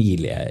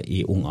familie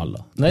I ung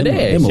alder. Nei,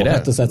 det må ikke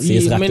rett og slett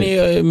sies rett men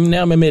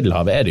nær med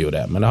Middelhavet det jo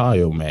det, men det har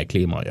jo med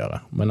klima å gjøre.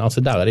 Men altså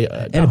der har de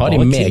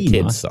med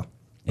kidsa.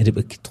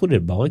 Tror du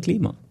det bare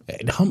klima?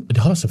 Det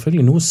har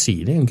selvfølgelig noe å si.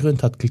 Det en grunn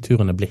til at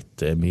kulturen blitt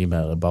mye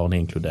mer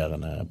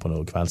barneinkluderende på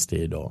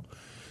kveldstid og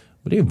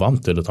det jo vant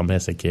til å ta med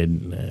seg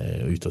kiden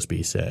ut og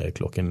spise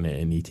klokken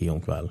 9-10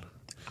 om kvelden.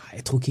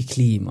 Jeg tror ikke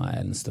klima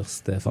den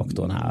største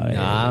faktoren her.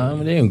 Ja,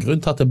 men det jo en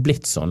grunn til at det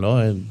blitt sånn,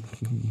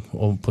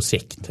 og på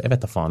sikt. Jeg vet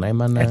da faen,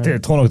 men...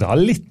 Jeg tror nok det har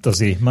litt å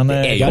si, men...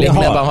 Det jo litt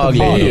mer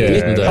behagelig.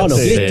 Det har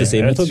nok litt å si,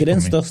 men jeg tror ikke det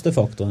den største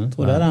faktoren. Jeg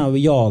tror det den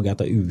jag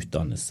etter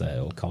utdannelse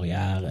og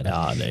karriere.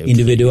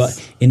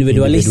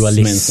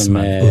 Individualismen som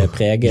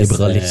preger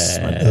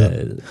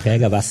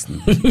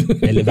Vesten.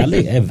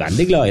 Jeg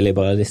veldig glad I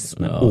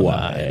liberalisme og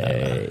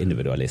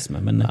individualisme,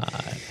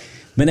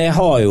 men jeg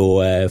har jo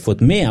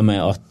fått med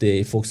meg at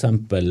I for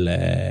eksempel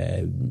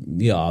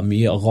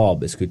mye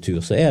arabisk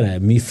kultur så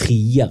det mye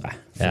friere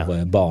for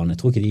barn.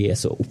 Jeg tror ikke de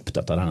så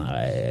opptatt av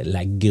denne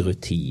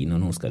leggerutinen,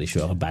 og nå skal de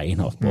kjøre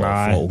beinhardt på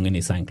for ungen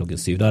I seng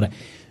klokken 7.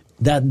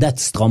 Det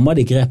strammer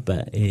de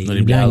grepet I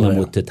lenger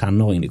mot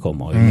tenåring de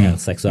kommer, jo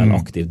mer seksuell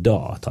aktiv,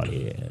 da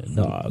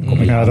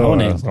kommer de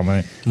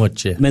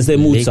mens det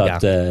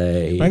motsatt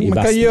I men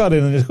hva gjør de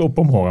når de skal opp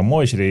om morgenen?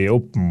 Må ikke de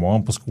opp om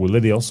morgenen på skole,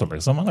 de også,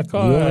 liksom?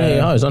 Jo, de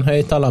har jo sånn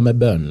høyttaler med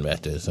bønn,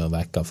 vet du, som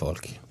vekker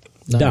folk.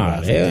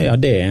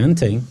 Det en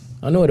ting.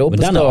 Ja, nå det oppe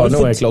stå, nå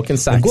klokken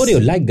 6. Går de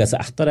og legger seg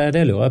etter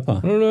det lurer jeg på.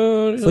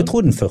 For jeg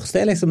tror den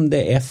første liksom,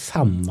 det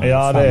 5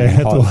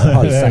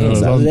 halv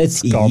 6. Det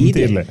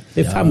tidlig.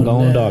 Det 5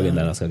 ganger om dagen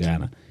det der skal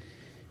greiene.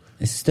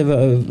 Jeg synes det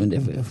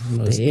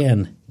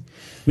en...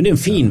 Men det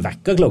en fin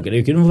vekkerklokke, det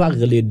jo ikke noe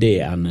verre lyd det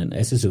enn...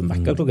 Jeg synes jo en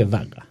vekkerklokke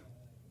verre.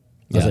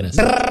 Altså,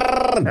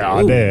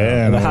 ja, det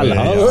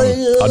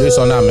Har du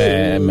sånn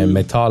der med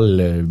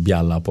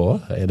metallbjeller på?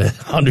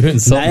 Har du en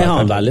sånn? Nei, jeg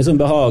har en veldig sånn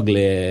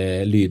behagelig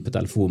lyd på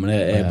telefonen, men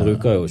jeg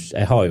bruker jo,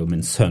 jeg har jo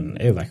min sønn,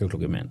 er jo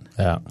vekkerklokken min.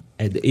 Ja.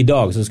 I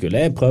dag så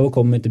skulle jeg prøve å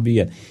komme til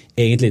byen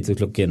egentlig til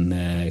klokken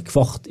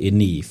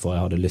 8:45, for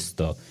jeg hadde lyst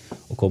til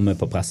å komme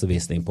på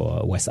pressevisning på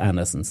Wes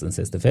Andersons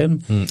siste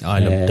film. I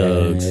Love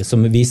Dogs.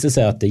 Som viste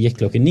seg at det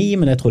gikk klokken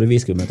 9, men jeg trodde vi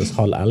skulle møtes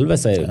 10:30,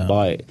 så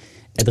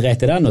jeg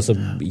dreit i den, og så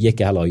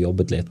gikk jeg heller og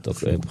jobbet litt og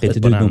printet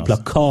ut noen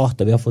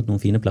plakater. Vi har fått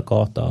noen fine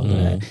plakater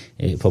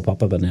på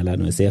pappapanelet.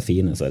 Når jeg ser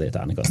fine, så det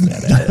terningkast 3.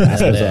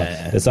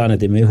 Det sa han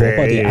til meg. Vi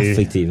håper at de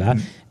effektive,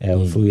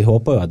 for vi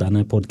håper jo at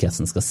denne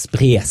podcasten skal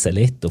spre seg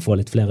litt og få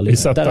litt flere lyttere.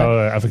 Vi setter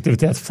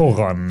effektivitet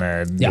foran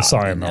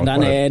design.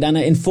 Den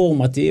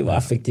informativ og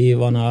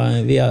effektiv.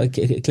 Vi har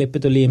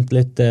klippet og limt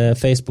litt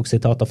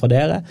Facebook-sitater fra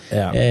dere,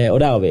 og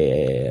der har vi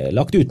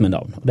lagt ut med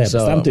navn. Og det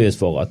bestemte vi oss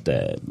for at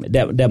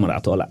det må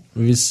dere tåle.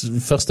 Hvis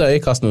første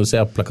øyekast når du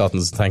ser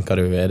plakaten, så tenker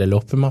du, det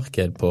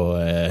loppemarked på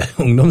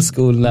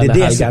ungdomsskolen denne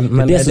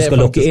helgen? Det som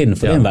skal lokke inn,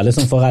 for det en veldig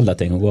sånn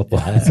foreldreting å gå på.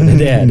 Så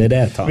det er det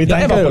jeg tar.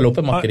 Jeg var på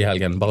loppemarked i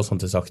helgen, bare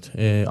sånn til sagt.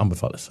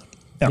 Anbefales.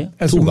 Ja,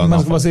 jeg skal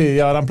bare si,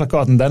 den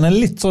plakaten, den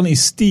litt sånn i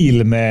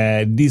stil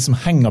med de som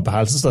henger på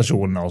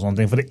helsestasjonene og sånne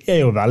ting, for det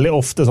jo veldig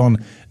ofte sånn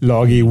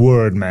laget i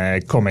Word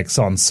med Comic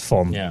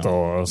Sans-font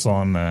og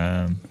sånn,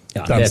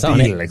 den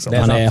stilen liksom.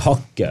 Han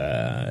hakk,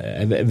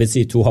 jeg vil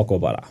si 2 hakk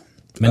over det.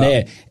 Men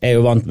jeg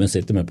jo vant med å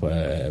sitte med på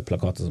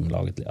plakater som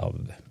laget av,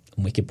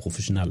 om ikke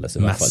profesjonelle, så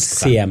i hvert fall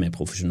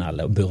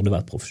semi-profesjonelle, og burde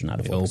vært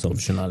profesjonelle folk,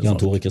 som Jan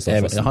Tore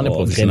Kristoffersen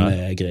og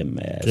Grim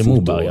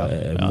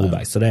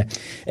Moberg. Så det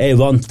jo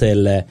vant til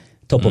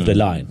top of the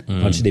line,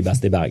 kanskje de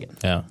beste i Bergen,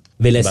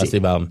 vil jeg si. Beste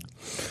i verden.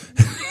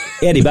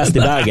 De beste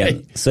i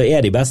Bergen, så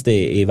de beste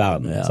i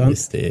verden.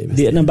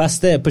 Den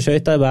beste på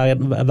skøyter i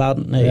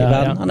verden,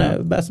 han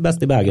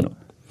best i Bergen nå.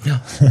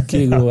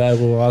 Kygo,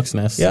 Euro,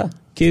 Aksnes.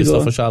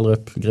 Kristoffer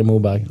Kjellrup, Grim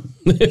Moberg.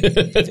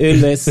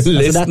 Ylvis.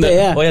 Altså,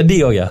 dette de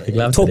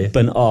også,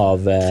 toppen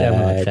av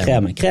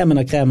kremen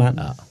av kremen.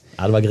 Ja,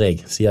 det var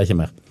Greg, sier ikke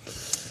mer.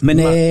 Men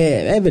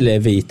jeg vil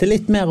vite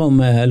litt mer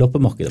om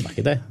loppemarkedet,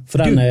 merket jeg.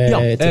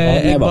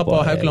 Jeg var på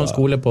Haukeland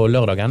skole på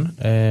lørdagen.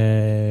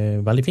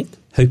 Veldig fint.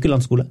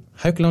 Haukeland skole?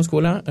 Haukeland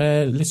skole,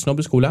 litt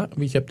snobbeskole.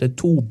 Vi kjøpte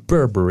 2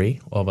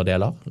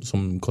 Burberry-overdeler,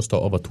 som koster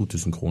over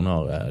 2000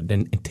 kroner. Det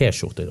en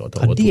t-skjorte.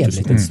 Har det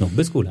blitt en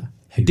snobbeskole?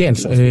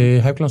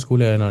 Haukeland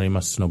skole en av de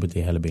mest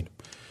snobbete i hele byen.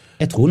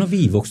 Jeg tror når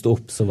vi vokste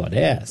opp, så var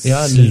det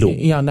slå.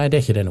 Ja, nei,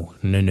 det ikke det nå.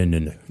 Nå.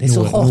 Det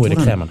så hardt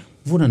det kremende.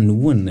 Hvordan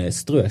noen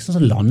strøk, sånn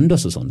som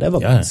Landås og sånn, det var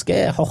ganske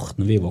hardt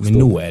når vi vokste opp.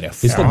 Men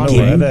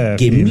nå det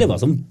Gimle var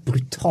sånn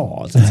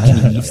brutal, sånn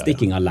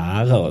knivstikking av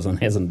lærere og sånn,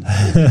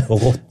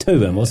 og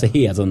Rotthauen var også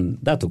helt sånn,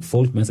 der tok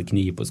folk med seg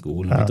kniv på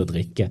skolen og begynte å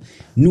drikke.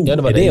 Nå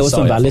det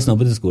også en veldig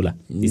snobbete skole.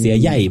 De sier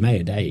jeg,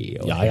 meg,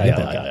 deg.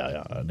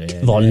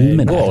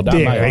 Kvalmende.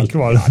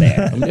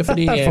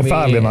 Det er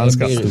forferdelige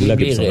mennesker. Vi blir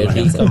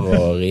rikere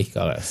og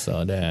rikere.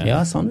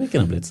 Ja,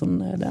 Sandviken har blitt sånn,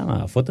 der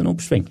har fått en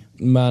oppsving.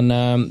 Men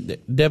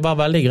det var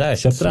veldig greit.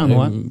 Kjøpte dere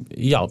noe?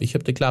 Ja, vi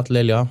kjøpte klær til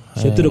Lilja.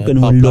 Kjøpte dere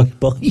noen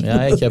lopper? Ja,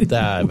 jeg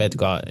kjøpte, vet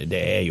du hva,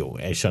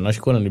 jeg skjønner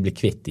ikke hvordan de blir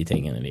kvitt de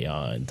tingene de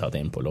har tatt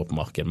inn på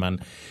loppemarked, men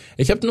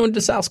jeg kjøpte noen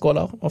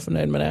dessertskåler og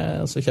fornøyd med det,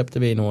 så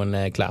kjøpte vi noen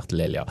klær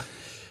til Lilja.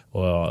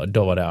 Og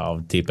da var det av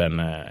typen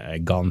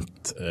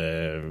Gant,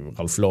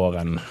 Ralph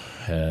Lauren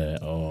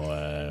og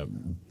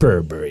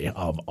Burberry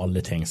av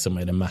alle ting som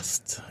det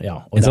mest.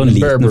 Ja, og en sånn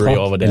liten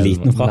frakk?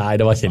 Nei,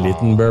 det var ikke en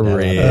liten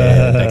Burberry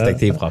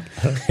detektivfrakk.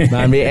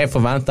 Men vi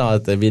forventer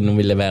at når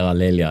vi leverer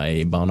Lilja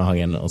i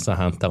barnehagen, og så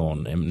henter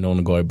hun, når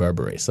hun går i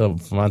Burberry, så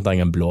forventer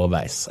jeg en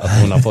blåveis.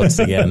 At hun har fått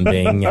seg en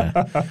vinge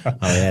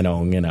av en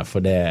av ungene, for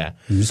det...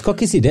 Du skal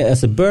ikke si det,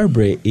 altså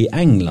Burberry i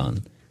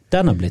England,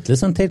 den har blitt litt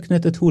sånn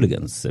tilknyttet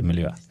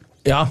hooligans-miljøet.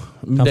 Ja,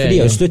 for de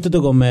har jo sluttet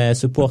å gå med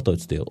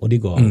supporterutstyr, og de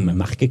går med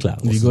merkeklær.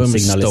 De går med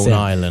Stone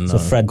Island,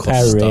 så Fred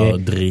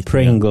Perry,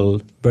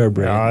 Pringle,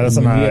 Burberry. Ja, det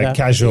sånne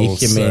casuals.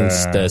 Ikke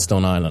minst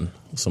Stone Island,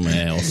 som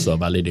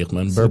også veldig dyrt,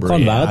 men Burberry så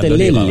kan være at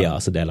det Lilja,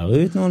 så deler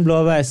ut noen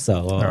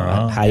blåveiser, og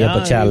heier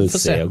på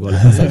Chelsea. Og går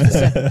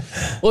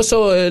og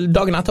så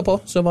dagen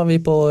etterpå, så var vi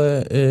på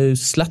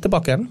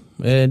Slettebakken.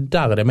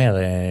 Der det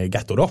mer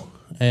ghetto da.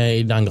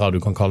 I den grad du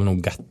kan kalle noe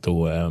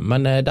ghetto,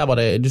 men der var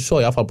det, du så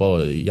i hvert fall på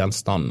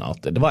gjenstanden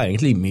at det var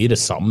egentlig mye det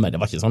samme, det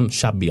var ikke sånn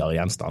shabbyere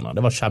gjenstander,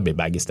 det var shabby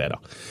begge steder,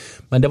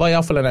 men det var i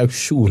hvert fall en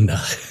auksjon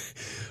der,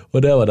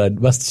 og det var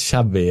det mest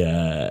shabby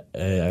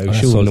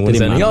auksjon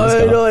noensinne. Ja,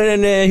 da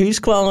en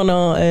huskvarn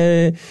og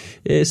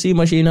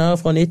symaskiner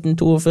fra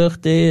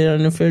 1942,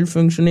 en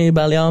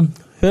fullfunksjonibel, ja.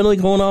 100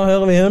 kroner,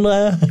 hører vi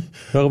 100?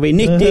 Hører vi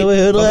 90?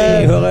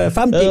 Hører vi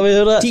 50? Hører vi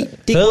 100?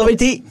 10? Hører vi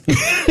 10?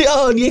 Ja,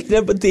 hun gikk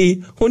ned på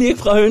 10. Hun gikk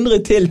fra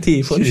 100 til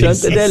 10, for hun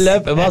skjønte det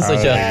løpet var så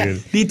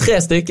kjørt. De 3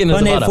 stykkene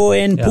Kan som jeg var der. få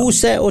en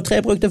pose og 3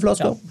 brukte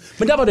flasker? Ja.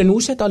 Men der var det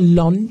noe som heter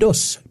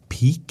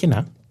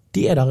Landås-pikene.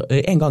 De der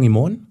en gang i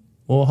måneden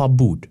og har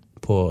bodd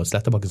på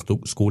Slettebakken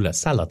skole,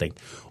 selger ting.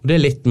 Og det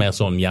litt mer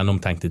sånn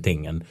gjennomtenkte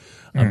ting enn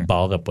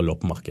bare på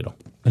loppemarkedet.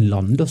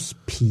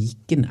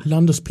 Landås-pikene?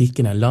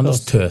 Landås-pikene,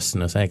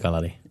 Landås-tøsene, som jeg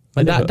kaller de.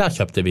 Men der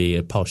kjøpte vi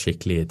et par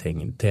skikkelige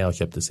ting. Thea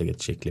kjøpte seg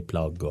et skikkelig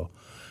plagg, og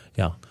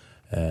ja,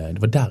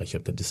 det var der jeg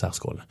kjøpte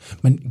dessertskålene.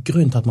 Men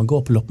grunnen til at man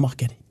går på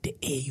loppemarked, det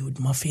jo,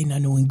 man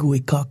finner noen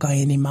gode kaker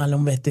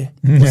innimellom, vet du.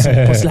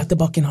 På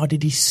Slettebakken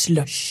hadde de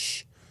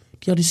slush.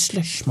 De hadde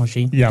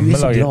slush-maskin.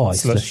 Hjemmelaget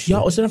slush. Ja,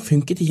 og så den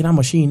funket ikke den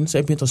maskinen, så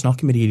jeg begynte å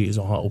snakke med de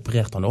som har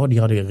operert den, og de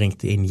hadde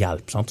ringt inn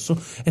hjelp, sant? Så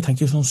jeg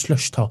tenkte jo sånn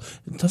slush tar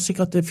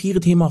sikkert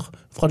 4 timer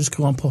fra du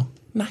skrur den på.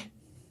 Nei,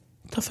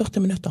 det tar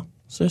 40 minutter,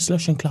 så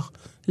slushen klar.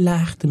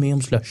 Lærte mye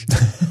om slush.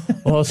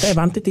 Og så jeg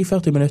ventet de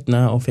 40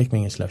 minuttene og fikk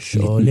meg en slush,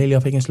 og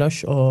Lilja fikk en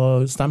slush,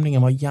 og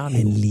stemningen var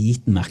jævlig. En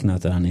liten merknad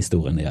til den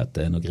historien at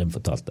når Grim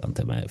fortalte den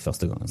til meg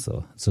første gang,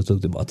 så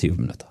tok det bare 20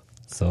 minutter.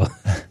 Så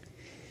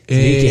vi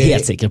ikke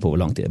helt sikre på hvor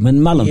lang tid, men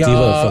mellom 20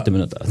 og 40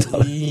 minutter.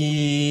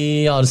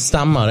 Ja, det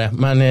stemmer det,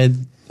 men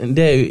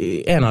det jo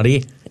en av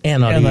de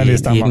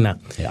tidene.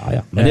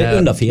 Ja, men det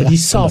under 4. De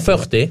sa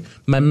 40,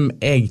 men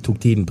jeg tok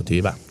tiden på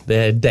 20.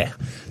 Det det.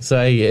 Så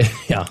jeg,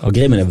 ja. Og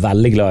Grimmen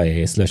veldig glad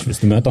i slush.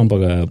 Hvis du møter han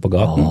på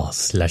gaten,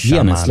 gi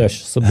han en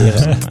slush, så blir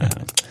han...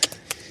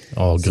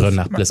 grønn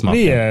eplesmak.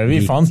 Vi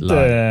fant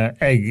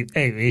jeg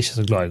ikke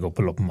så glad i å gå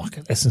på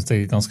loppemarked. Jeg synes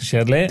det ganske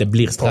kjedelig. Det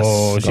blir stress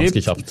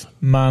ganske kjapt.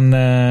 Men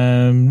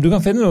du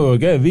kan finne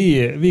noe gøy.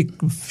 Vi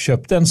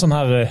kjøpte en sånn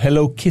her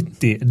Hello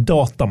Kitty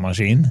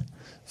datamaskin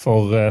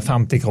for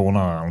 50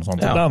 kroner eller noe sånt.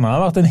 Ja. Den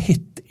har vært en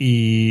hit i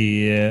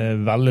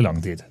veldig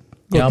lang tid.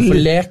 Ja, for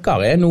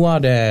leker noe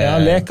av det... Ja,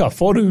 leker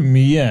får du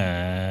mye,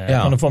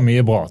 kan du få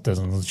mye bra til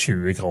sånn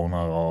 20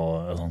 kroner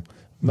og sånn.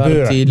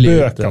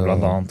 Bøker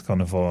blant annet kan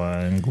du få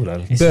en god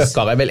del.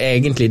 Bøker vel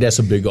egentlig det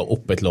som bygger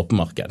opp et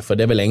loppemarked, for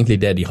det vel egentlig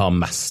det de har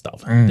mest av.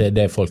 Det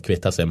det folk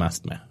kvitter seg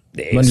mest med.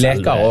 Men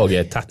leker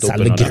også tett opp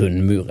under det. Selve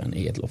grunnmuren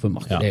i et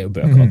loppemarked, det jo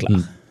bøker og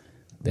klær.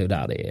 Det jo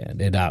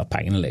der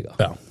pengene ligger.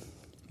 Ja.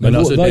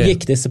 Men hva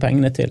gikk disse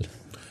pengene til?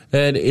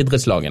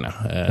 Idrettslagene.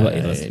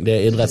 Det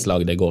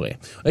idrettslag det går i.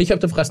 Og jeg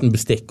kjøpte forresten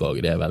bestikk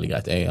også, det veldig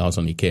greit. Jeg har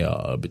sånn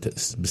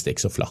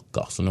IKEA-bestikk som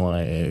flakker, så nå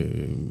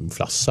jeg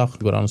flasser,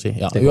 går det an å si?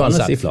 Ja,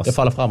 uansett, det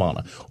faller fra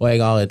hverandre. Og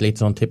jeg har et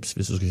lite sånn tips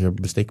hvis du skal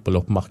kjøpe bestikk på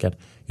loppemarked.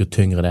 Jo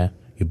tyngre det,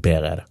 jo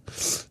bedre det.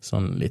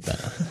 Sånn lite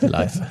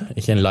life.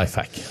 Ikke en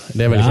lifehack.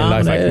 Det vel ikke en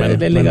lifehack, men...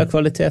 det ligger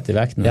kvalitet i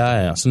vekten.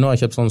 Ja. Så nå har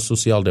jeg kjøpt sånn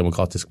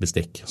sosialdemokratisk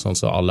bestikk, sånn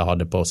som alle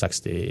hadde på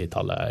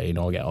 60-tallet i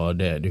Norge, og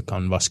du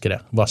kan vaske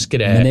det.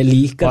 Vaske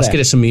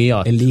det så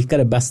mye at... Jeg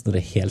liker det best når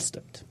det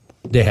helstøpt.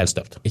 Det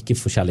helstøpt. Ikke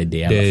forskjellige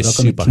deler. Da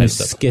kan du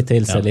knuske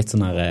til seg litt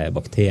sånne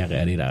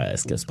bakterier, de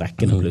der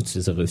sprekkene, og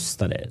plutselig så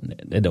ruster det.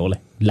 Det dårlig.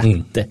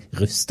 Lette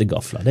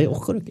rustegafler. Det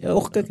orker du ikke. Jeg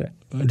orker ikke det.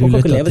 Du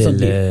lytter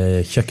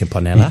til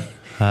kjøkkenpanelet.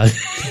 Her.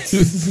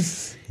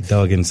 I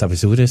dagens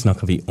episode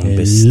snakker vi om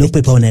bestikk.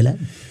 Loppepanelet.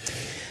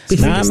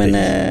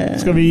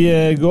 Skal vi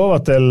gå over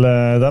til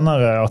denne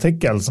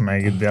artikkelen som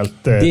jeg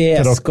delte til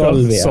dere,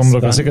 som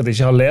dere sikkert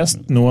ikke har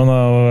lest? Noen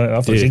av, i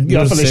hvert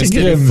fall ikke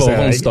Grim.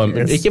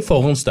 Ikke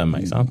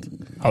forhåndsstemme, ikke sant?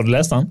 Har du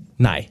lest den?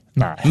 Nei.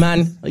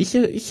 Men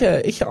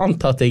ikke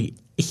anta at jeg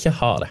ikke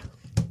har det.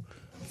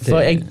 For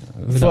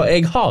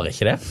jeg har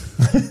ikke det,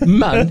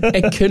 men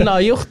jeg kunne ha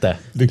gjort det.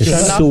 Du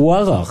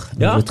sårer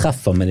når du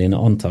treffer med dine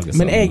antakelser.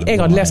 Men jeg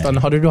hadde lest den,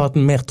 hadde du hatt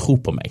mer tro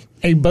på meg?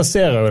 Jeg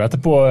baserer jo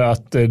dette på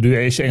at du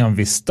ikke engang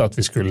visste at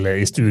vi skulle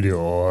i studio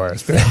og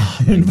spille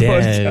en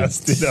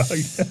podcast i dag.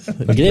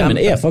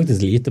 Grimmen faktisk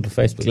lite på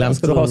Facebook.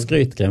 Skal du ha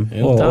skryt, Grim?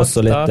 Og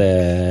også litt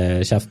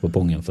kjeft på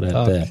pungen, for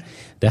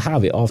det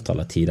her vi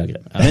avtaler tider,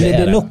 Grim. Men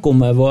det nok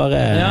om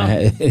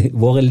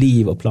våre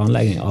liv og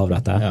planlegging av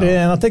dette. Det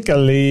en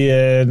artikkel i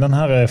den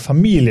her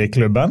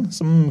familieklubben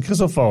som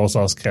Kristoffer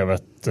også har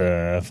skrevet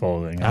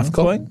for en gang. FK?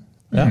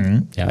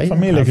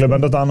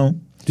 Familieklubben.no.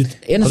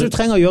 Eneste du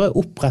trenger å gjøre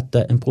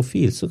opprette en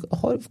profil, så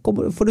får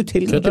du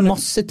tilgang til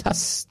masse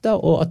tester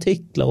og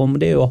artikler om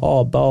det å ha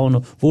barn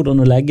og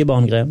hvordan å legge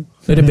barn, Grim.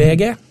 Det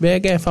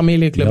VG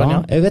familieklubben,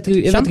 ja. Jeg vet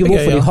ikke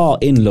hvorfor de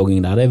har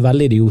innlogging der, det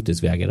veldig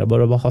idiotisk VG, det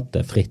burde bare hatt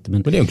det fritt.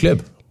 Men det jo en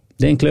klubb.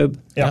 Det en klubb.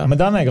 Ja, men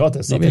den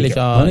gratis. De vil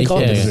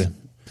ikke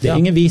Det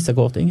ingen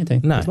visakort, ingenting.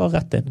 Nei, det var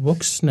rett inn.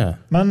 Voksne.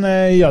 Men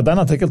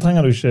denne artikkelen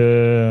trenger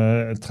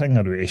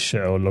du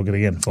ikke å logge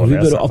deg inn for å lese.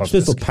 Vi burde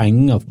absolutt få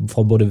penger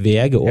fra både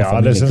VG og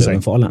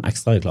familieklubben for all den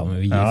ekstra reklame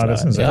vi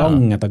gir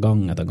gang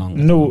etter gang.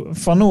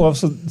 Fra nå av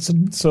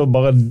så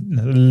bare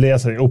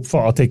leser jeg opp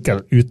fra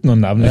artikkel uten å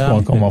nevne hvor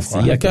den kommer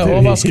fra. Hva er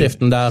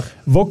overskriften der?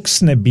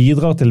 Voksne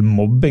bidrar til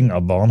mobbing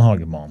av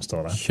barnehagebarn,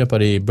 står det.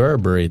 Kjøper de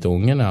Burberry til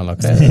ungene, eller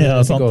hva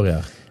det går i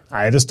her?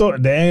 Nei, det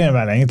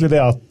vel egentlig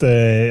det at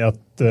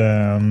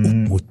Opp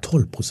mot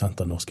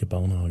 12% av norske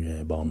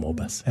barnehagebarn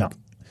mobbes. Ja.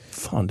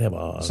 Faen, det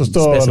var Så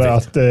står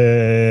spesifikt. det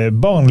at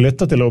barn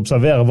lytter til å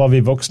observere hva vi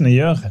voksne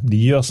gjør.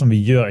 De gjør som vi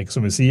gjør, ikke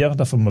som vi sier.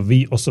 Derfor må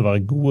vi også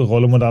være gode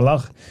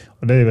rollemodeller.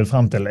 Og det vi vil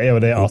frem til jo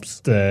det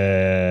at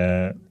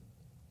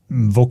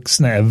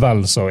voksne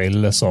vel så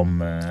ille som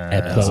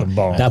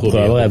barn. Der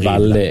prøver jeg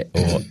veldig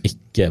å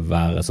ikke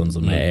være sånn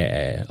som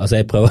jeg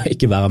Altså jeg prøver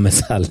ikke å være meg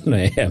selv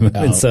når jeg med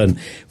min sønn,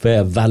 for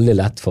jeg veldig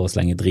lett for å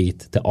slenge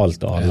drit til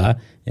alt og alle.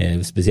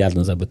 Spesielt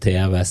når jeg ser på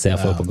TV, ser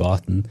folk på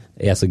gaten.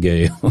 Det så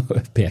gøy å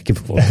peke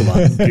på folk og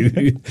bare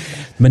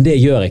Men det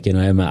gjør jeg ikke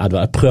når jeg med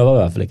Edvard. Jeg prøver i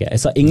hvert fall ikke.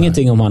 Jeg sa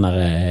ingenting om han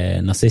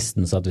der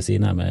nazisten satt ved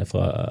siden av meg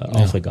fra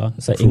Afrika.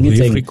 Jeg sa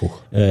ingenting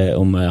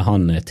om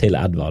han til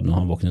Edvard når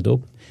han våknet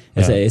opp.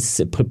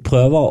 Jeg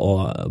prøver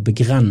å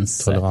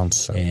begrense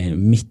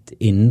mitt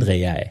indre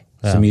jeg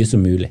så mye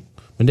som mulig.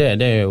 Men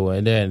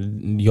det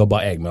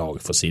jobber jeg med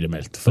også, for å si det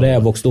mildt. For jeg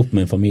har vokst opp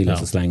med en familie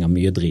som slenger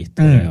mye drit.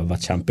 Det har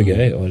vært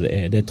kjempegøy, og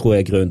det tror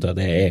jeg er grunnen til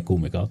at jeg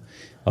komiker.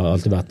 Jeg har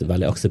alltid vært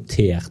veldig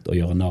akseptert å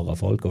gjøre narr av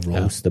folk, og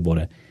roaste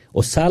både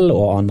oss selv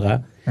og andre.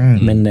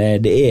 Men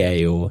det er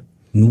jo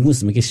noen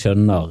som ikke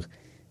skjønner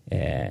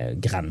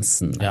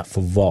grensen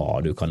for hva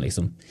du kan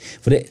liksom...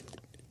 For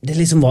det er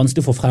liksom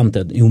vanskelig å få frem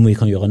til at vi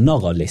kan gjøre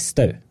narr av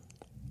Listhaug.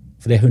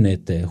 For hun er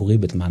et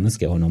horribelt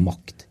menneske, og hun har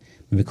makt.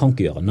 Men vi kan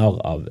ikke gjøre narr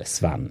av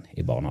Sven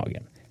i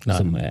barnehagen,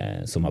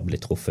 som har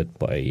blitt truffet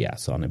på øyet,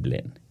 så han er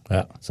blind.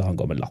 Så han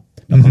går med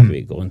lapp. Da kan ikke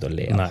vi gå rundt og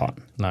le av han.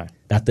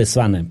 Dette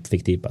Sven en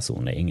fiktiv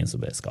person, det er ingen som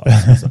blir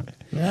skadet.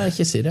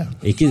 Ikke si det.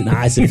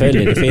 Nei,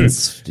 selvfølgelig.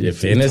 Det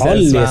finnes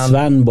utallige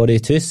Sven både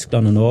i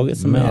Tyskland og Norge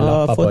som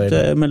har fått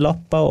med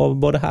lapper og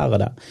både her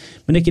og der.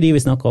 Men det er ikke de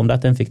vi snakker om,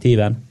 dette er en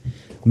fiktiv en.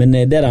 Men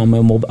det der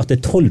med at det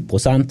er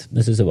 12%,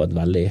 det synes jeg var et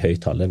veldig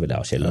høyt tall, det vil jeg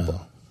ha skilder på.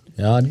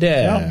 Ja, det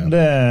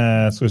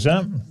skal vi se.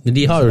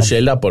 De har jo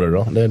skilder på det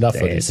da. Det er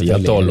derfor de sier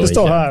 12 og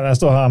ikke. Det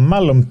står her,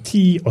 mellom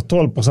 10 og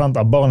 12%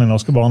 av barn i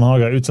norske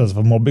barnehager utsettes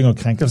for mobbing og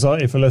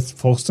krenkelser, ifølge et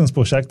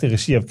forskningsprosjekt i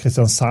regi av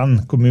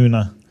Kristiansand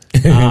kommune.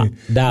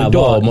 Der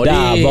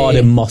var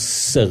det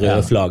masse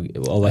røde flagg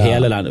over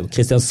hele landet.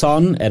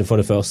 Kristiansand er det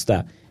for det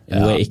første,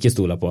 noe jeg ikke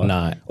stoler på.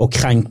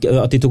 Og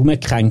at de tok med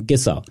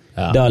krenkelser,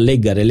 da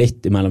ligger det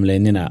litt mellom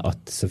linjene,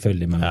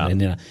 selvfølgelig mellom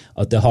linjene,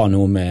 at det har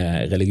noe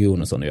med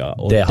religion og sånn å gjøre.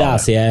 Og der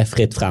sier jeg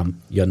fritt frem,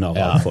 gjør narr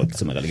av folk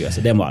som er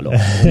religiøse. Det må jeg lov.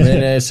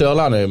 Men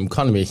Sørlandet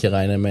kan vi ikke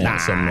regne med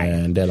som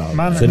en del av.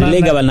 Så det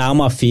ligger vel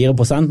nærmere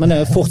 4%, men det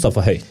er fortsatt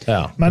for høyt.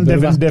 Men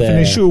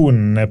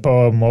definisjonen på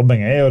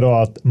mobbing er jo da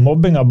at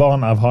mobbing av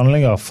barn er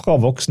handlinger fra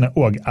voksne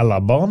og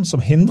eller barn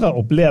som hindrer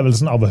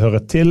opplevelsen av å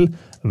høre til,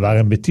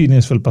 være en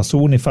betydningsfull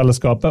person i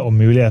fellesskapet og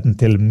muligheten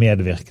til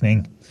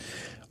medvirkning.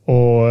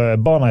 Og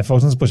barna i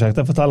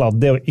forskningsprosjektet forteller at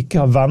det å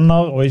ikke ha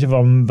venner og ikke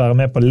være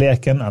med på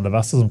leken er det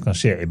verste som kan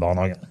skje i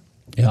barnehagen.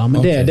 Ja,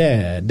 men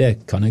det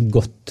kan jeg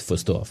godt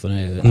forstå, for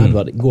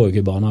Edvard går jo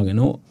ikke i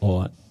barnehagen nå,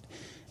 og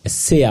jeg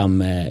ser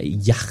med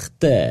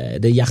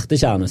det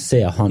hjertekjærende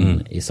ser han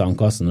i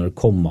sandkassen når det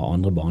kommer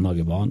andre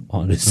barnehagebarn,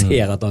 og du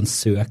ser at han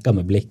søker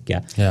med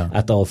blikket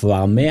etter å få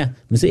være med,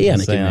 men så er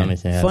han ikke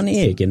med, for han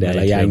er ikke en del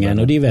av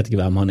gjengen, og de vet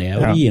ikke hvem han er,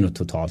 og de gir noe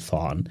totalt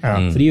faen.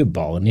 For de er jo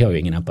barn, de har jo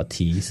ingen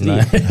empati, så de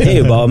er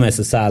jo bare med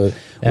seg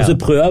selv. Og så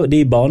prøver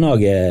de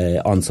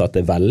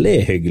barnehageansatte veldig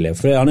hyggelig,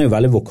 for han er jo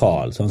veldig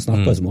vokal, så han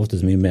snakker som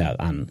oftest mye mer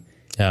enn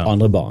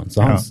andre barn.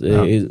 Så han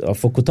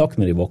får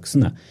kontakt med de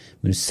voksne,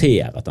 men du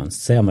ser at han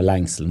ser med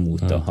lengsel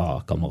mot å ha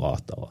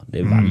kamerater. Og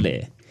det er veldig...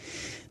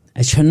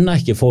 Jeg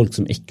skjønner ikke folk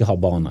som ikke har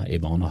barna i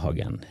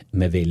barnehagen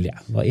med vilje.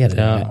 Hva er det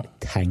de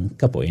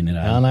tenker på inni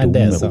det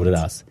dumme hodet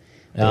deres?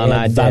 Det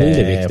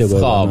er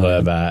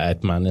frarøve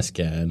et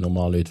menneske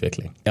normal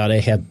utvikling. Ja, det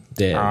er helt...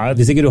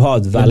 hvis ikke du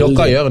har et veldig... Men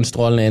dere gjør en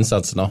strålende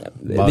innsats da.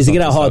 Hvis ikke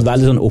dere har et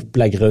veldig sånn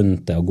opplegg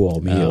rundt det og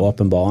går mye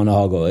åpen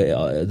barnehage,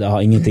 og det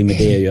har ingenting med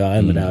det å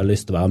gjøre, men dere har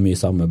lyst til å være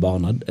mye sammen med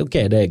barna, ok,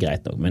 det er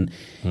greit nok, men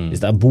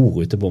hvis dere bor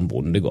ute på en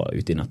bondegård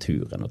ute i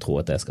naturen og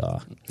tror at det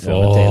skal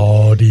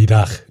føre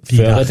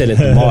til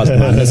et normalt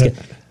menneske,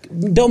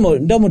 da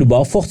må du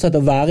bare fortsette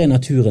å være i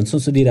naturen,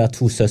 sånn som de der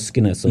 2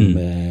 søskene som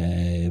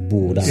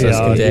bor der.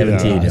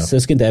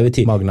 Søsken til evig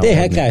tid. Det er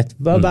helt greit.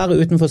 Bare være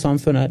utenfor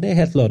samfunnet, det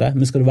er helt lov det.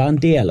 Men skal du være en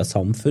del av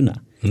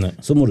samfunnet,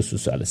 så må du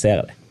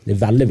sosialisere det. Det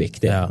er veldig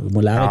viktig. Du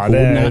må lære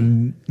kodene.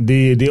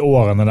 De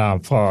årene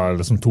der fra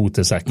liksom 2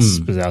 til 6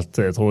 spesielt,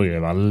 jeg tror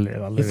jeg er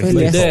veldig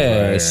viktig.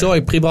 Det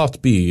så i privat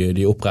by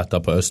de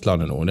oppretter på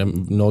Østlandet nå. Det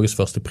er Norges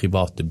første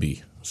private by.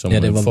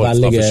 Det var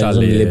veldig sånn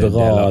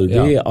liberal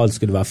by, alt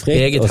skulle være fritt.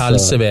 Eget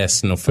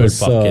helsevesen og full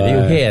pakke, det er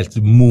jo helt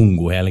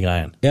mongo hele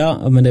greien. Ja,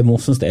 men det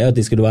morsomste er at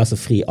de skulle være så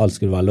fri, alt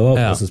skulle være lov,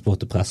 og så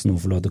spurte pressen om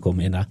å få lov til å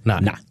komme inn der.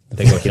 Nei,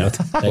 det går ikke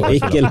lov. Det går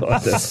ikke lov.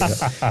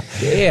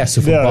 Det er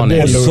så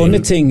forbannet. Og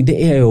sånne ting,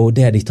 det er jo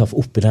det de tar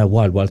opp i det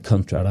Wild Wild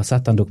Country. Har dere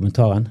sett den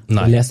dokumentaren?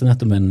 Jeg leste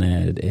nettopp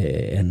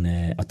en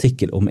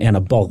artikkel om en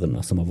av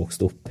barna som har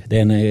vokst opp.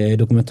 Det er en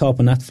dokumentar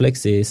på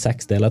Netflix i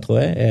 6 deler,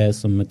 tror jeg,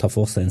 som tar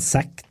for seg en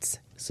sekt,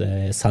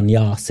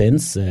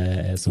 Sanyasins,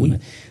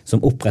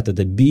 som opprettet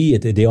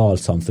et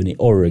idealsamfunn i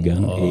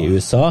Oregon i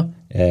USA.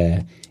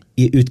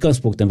 I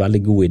utgangspunktet en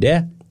veldig god idé,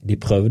 de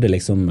prøvde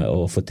liksom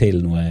å få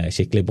til noe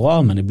skikkelig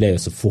bra, men det ble jo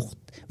så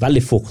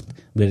veldig fort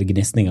ble det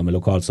gnisninger med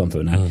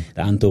lokalsamfunnet.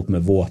 Det endte opp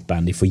med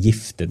våpen, de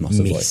forgiftet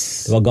masse folk.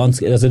 Det var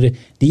ganske, altså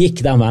de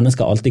gikk der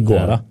mennesker alltid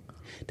går da.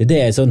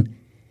 Det sånn,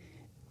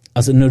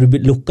 altså når du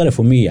lukker det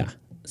for mye,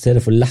 så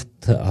det for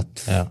lett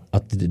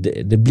at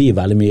det blir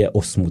veldig mye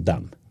oss mot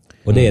dem.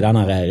 Og det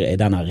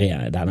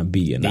denne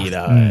byen der.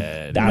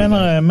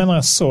 Mener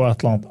jeg så et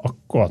eller annet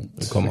akkurat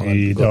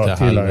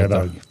tidligere i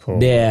dag.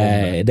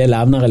 Det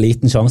levner en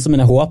liten sjanse,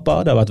 men jeg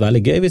håper det har vært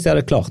veldig gøy hvis jeg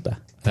hadde klart det.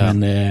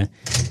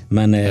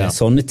 Men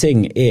sånne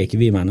ting ikke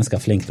vi mennesker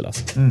flinke til.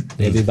 Altså.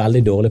 Det vi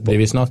veldig dårlige på. Det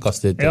vi snart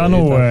kastet. Ja,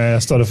 nå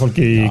står det folk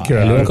i kø.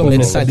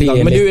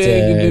 Men du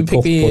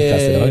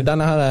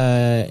denne her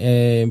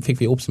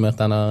fikk vi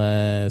oppsummert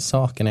denne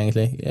saken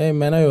egentlig. Jeg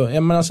mener jo,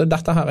 men altså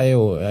dette her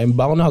jo en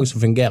barnehage som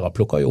fungerer,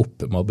 plukker jo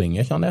opp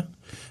mobbing, ikke han det?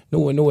 Nå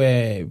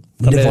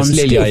fremdeles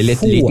Lilja i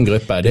litt liten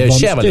gruppe. Det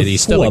skjer vel i de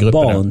større gruppene. Det vanskelig å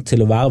få barn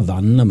til å være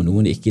venner med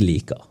noen de ikke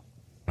liker.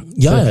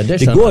 Ja,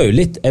 det går jo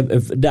litt,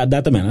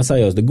 dette mener jeg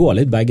seriøst, det går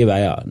litt begge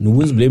veier.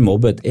 Noen som blir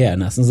mobbet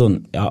nesten sånn,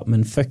 ja,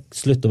 men fuck,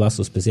 slutt å være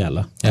så spesiell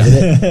da.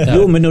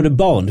 Jo, men når det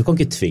barn, du kan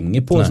ikke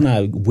tvinge på sånne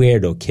her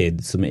weirdo kid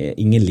som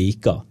ingen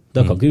liker.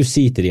 Da kan ikke du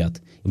si til de at,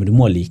 ja, men du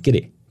må like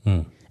de.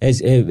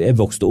 Jeg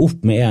vokste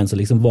opp med en som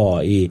liksom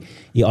var i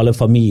alle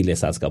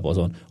familieselskaper og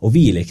sånn, og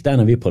vi likte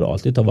henne, vi prøvde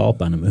alltid å ta vare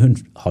på henne, men hun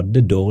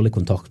hadde dårlig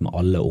kontakt med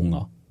alle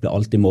unger, ble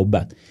alltid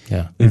mobbet.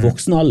 Og i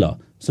voksen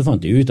alder så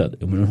fant de ut at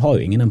men hun har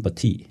jo ingen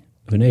empati.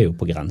 Hun jo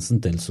på grensen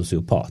til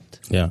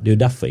sosiopat. Det jo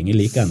derfor ingen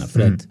liker henne,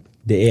 for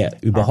det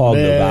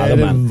ubehagelig å være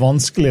med. Det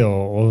vanskelig å...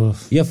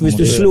 Ja, for hvis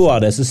du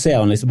slår det, så ser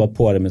han liksom bare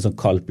på det med sånn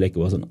kaldt blikk,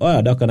 og sånn, åja,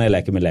 da kan jeg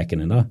leke med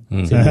leken din da,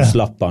 siden du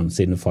slapp han,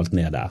 siden du falt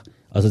ned der.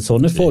 Altså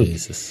sånne folk.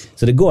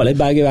 Så det går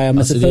litt begge veier,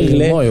 men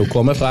selvfølgelig... De må jo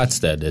komme fra et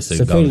sted, disse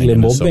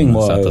gangene som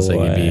setter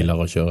seg i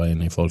biler og kjører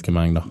inn i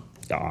folkemengder.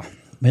 Ja.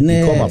 De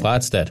kommer fra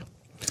et sted.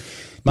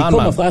 De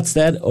kommer fra et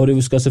sted, og du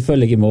skal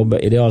selvfølgelig ikke mobbe.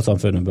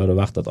 Idealsamfunnet burde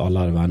vært at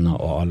alle hadde venner,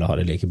 og alle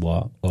hadde like bra.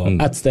 Og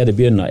et sted det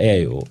begynner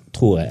jo,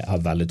 tror jeg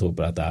har veldig tro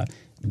på dette,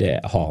 det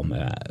har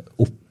med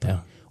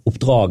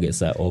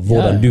oppdragelse, og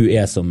hvordan du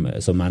som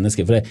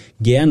menneske. For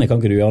genet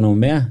kan ikke du gjøre noe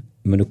med,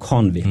 men du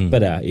kan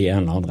vippe det i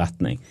en eller annen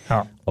retning.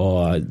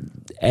 Og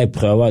jeg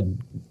prøver...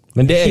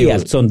 Men det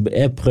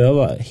jeg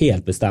prøver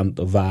helt bestemt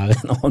å være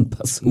en annen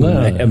person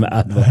med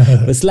Edvard.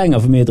 Jeg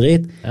slenger for mye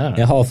drit,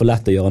 jeg har for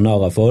lett å gjøre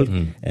narr av folk,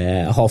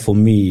 jeg har for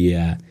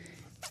mye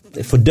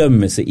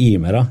fordømmelse i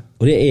meg da,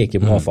 og det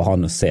ikke bra for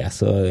han å se,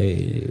 så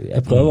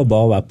jeg prøver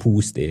bare å være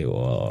positiv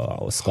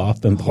og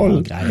skape en bra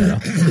greie da.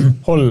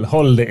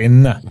 Hold det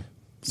inne.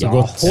 Så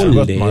hold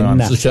det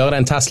inne. Så kjører det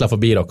en Tesla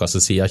forbi dere, så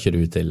sier ikke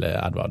du til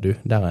Edvard, du,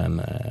 der en...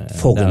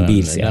 For en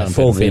bil, sier jeg.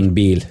 For en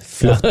bil.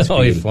 Flott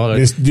bil.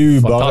 Hvis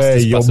du bare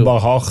jobber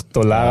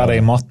hardt og lærer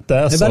deg matte,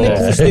 så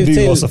du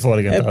også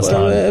får deg en Tesla.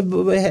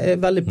 Jeg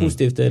er veldig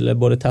positiv til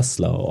både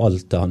Tesla og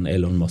alt han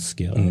Elon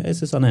Musk gjør. Jeg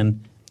synes han en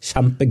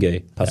kjempegøy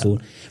person.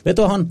 Vet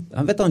du hva han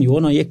gjorde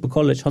når han gikk på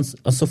college? Han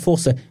så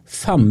for seg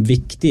 5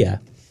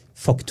 viktige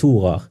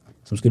faktorer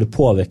som skulle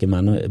påvirke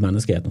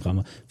menneskeheten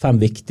fremover. 5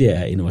 viktige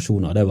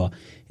innovasjoner. Det var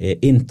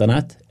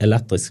internett,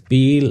 elektrisk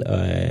bil,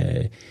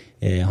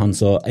 han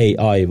så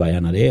AI var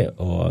en av de,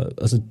 og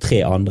altså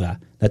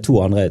 2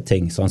 andre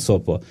ting som han så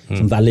på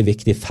som veldig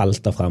viktige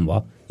felter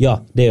fremover. Ja,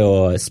 det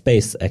jo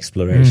space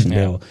exploration,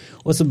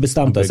 og så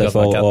bestemte han seg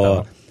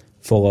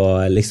for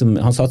å liksom,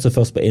 han satte seg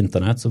først på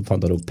internett, så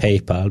fant han opp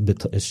PayPal,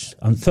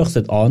 først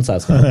et annet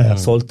selskap,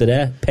 solgte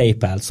det,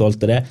 PayPal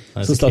solgte det,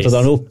 så startet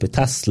han opp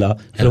Tesla,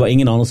 for det var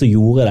ingen andre som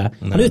gjorde det.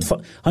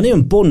 Han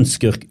jo en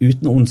bondskurk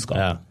uten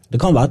ondskap. Det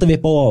kan være at det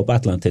vipper over på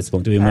et eller annet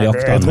tidspunkt, vi må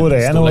jakte han. Jeg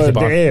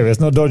tror det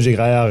visst noe dodgy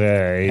greier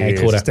i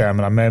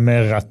systemet,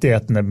 med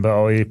rettighetene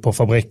på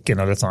fabrikken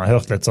og litt sånn. Jeg har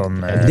hørt litt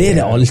sånn... Det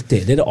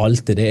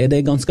alltid.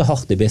 Det ganske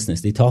hardt i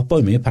business. De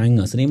taper jo mye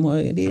penger, så det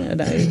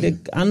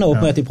ender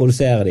opp med at de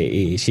produserer det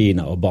i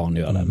Kina, og barn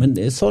gjør det. Men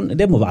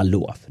det må være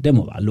lov. Det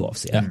må være lov,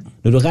 sier jeg.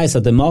 Når du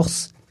reiser til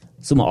Mars,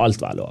 så må alt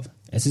være lov.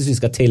 Jeg synes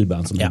vi skal tilbe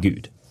han som en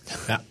gud.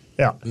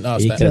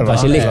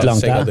 Kanskje litt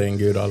langt der.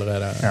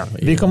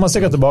 Vi kommer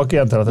sikkert tilbake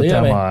igjen til dette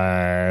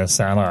temaet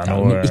senere.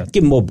 Men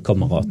ikke mobb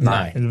kameraten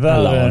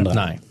eller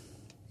andre.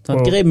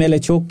 Griv med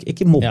litt tjukk,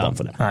 ikke mobb han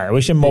for det. Nei,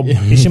 og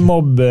ikke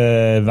mobb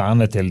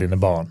vennene til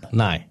dine barn.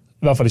 Nei.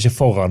 I hvert fall ikke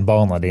foran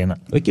barna dine.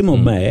 Og ikke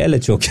mobb meg, jeg er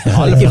litt tjukk.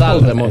 Alle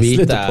foreldre må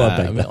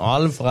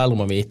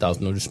vite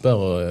at når du spør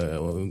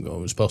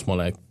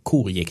spørsmålet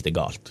hvor gikk det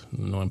galt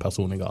når en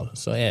person gal,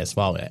 så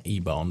svaret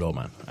i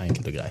barndommen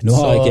enkelt og greit. Nå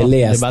har jeg ikke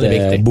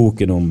lest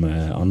boken om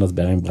Anders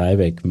Behring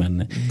Breivik,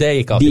 men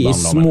de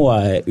små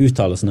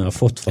uttalelsene jeg har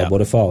fått fra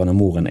både faren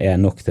og moren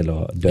nok til å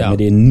dømme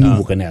de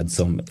ned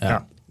som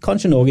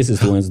kanskje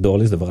Norgeshistoriens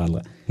dårligste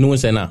foreldre.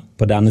 Noensinne.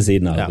 På denne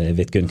siden av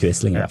Vidkun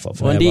Quisling i hvert fall.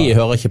 Men de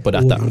hører ikke på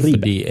dette,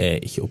 for de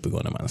ikke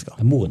oppegående mennesker.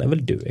 Moren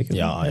vel død, ikke?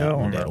 Ja,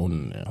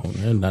 hun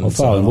og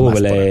faren bor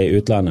vel i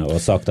utlandet og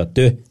sagt at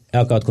du, Jeg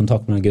har ikke hatt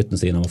kontakt med den gutten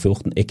siden han var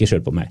 14. Ikke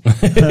skyld på meg.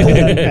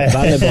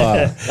 Veldig bra.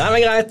 Det er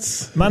greit.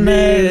 Men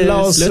la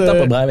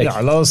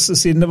oss,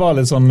 siden det var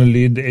litt sånn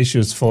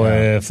lyd-issues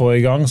for i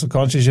gang, så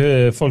kanskje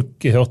ikke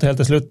folk hørte helt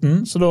til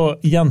slutten, så da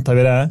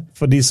gjentar vi det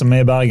for de som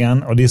er i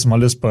Bergen, og de som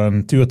har lyst på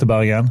en tur til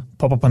Bergen.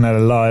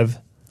 Pappapanelet live.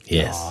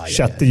 Yes.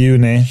 6.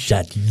 juni.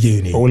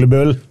 Ole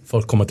Bull.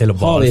 Folk kommer til å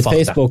valgfarte. Har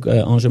vi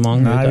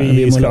Facebook-arrangement? Nei,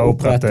 vi skal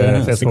opprette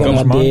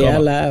Facebook-arrangement. Vi kan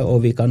dele,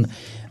 og vi kan...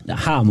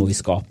 Her må vi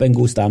skape en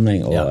god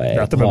stemning og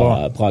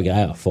bra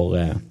greier, for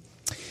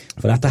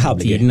dette her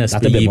blir gøy.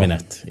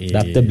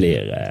 Dette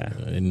blir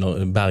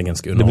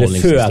bergensk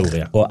underholdningshistorie. Det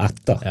blir før og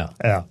etter.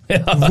 Ja.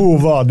 Hvor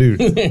var du?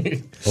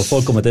 Og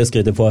folk kommer til å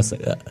skryte på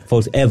seg.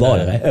 Folk, jeg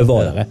var der.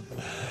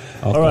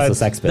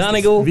 Den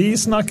er god. Vi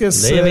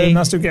snakkes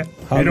neste uke.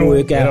 Ha en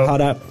god uke. Ha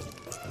det.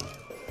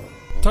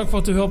 Takk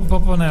for at du hører på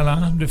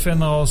Pappapanelet. Du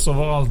finner oss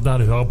overalt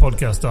der du hører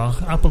podcaster.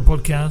 Apple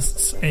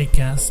Podcasts,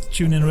 Acast,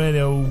 TuneIn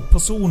Radio.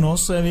 På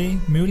Sonos er vi.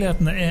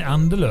 Mulighetene er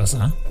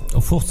endeløse.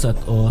 Og fortsett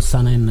å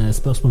sende inn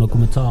spørsmål og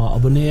kommentarer.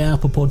 Abonner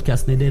på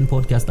podcasten i din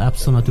podcast-app,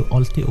 sånn at du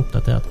alltid er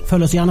oppdatert.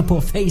 Følg oss gjerne på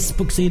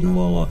Facebook-siden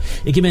vår,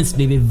 og ikke minst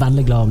blir vi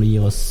veldig glad om du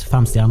gir oss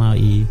 5 stjerner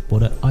i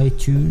både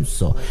iTunes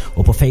og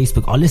på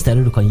Facebook. Alle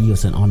steder du kan gi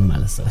oss en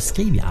anmeldelse.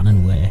 Skriv gjerne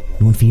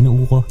noen fine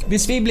ord.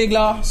 Hvis vi blir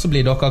glad, så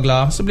blir dere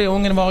glad. Så blir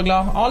ungene våre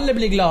glad. Alle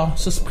blir glad,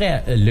 så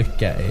spre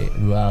lykke i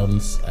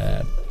verdens...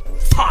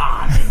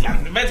 Faen!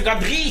 Vet du hva?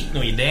 Drit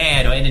nå i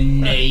det, da er det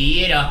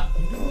nøye, da.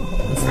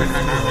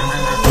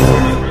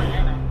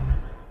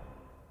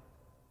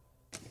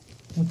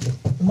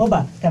 Mobba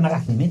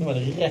kameraten min.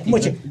 Må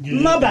ikke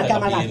mobba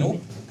kameraten min.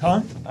 Hæ?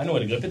 Nei, nå er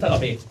det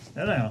gruppeterapi.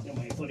 Det er det, ja. Nå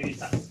må vi få det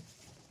ut her.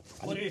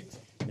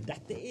 Men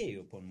dette er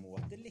jo på en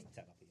måte litt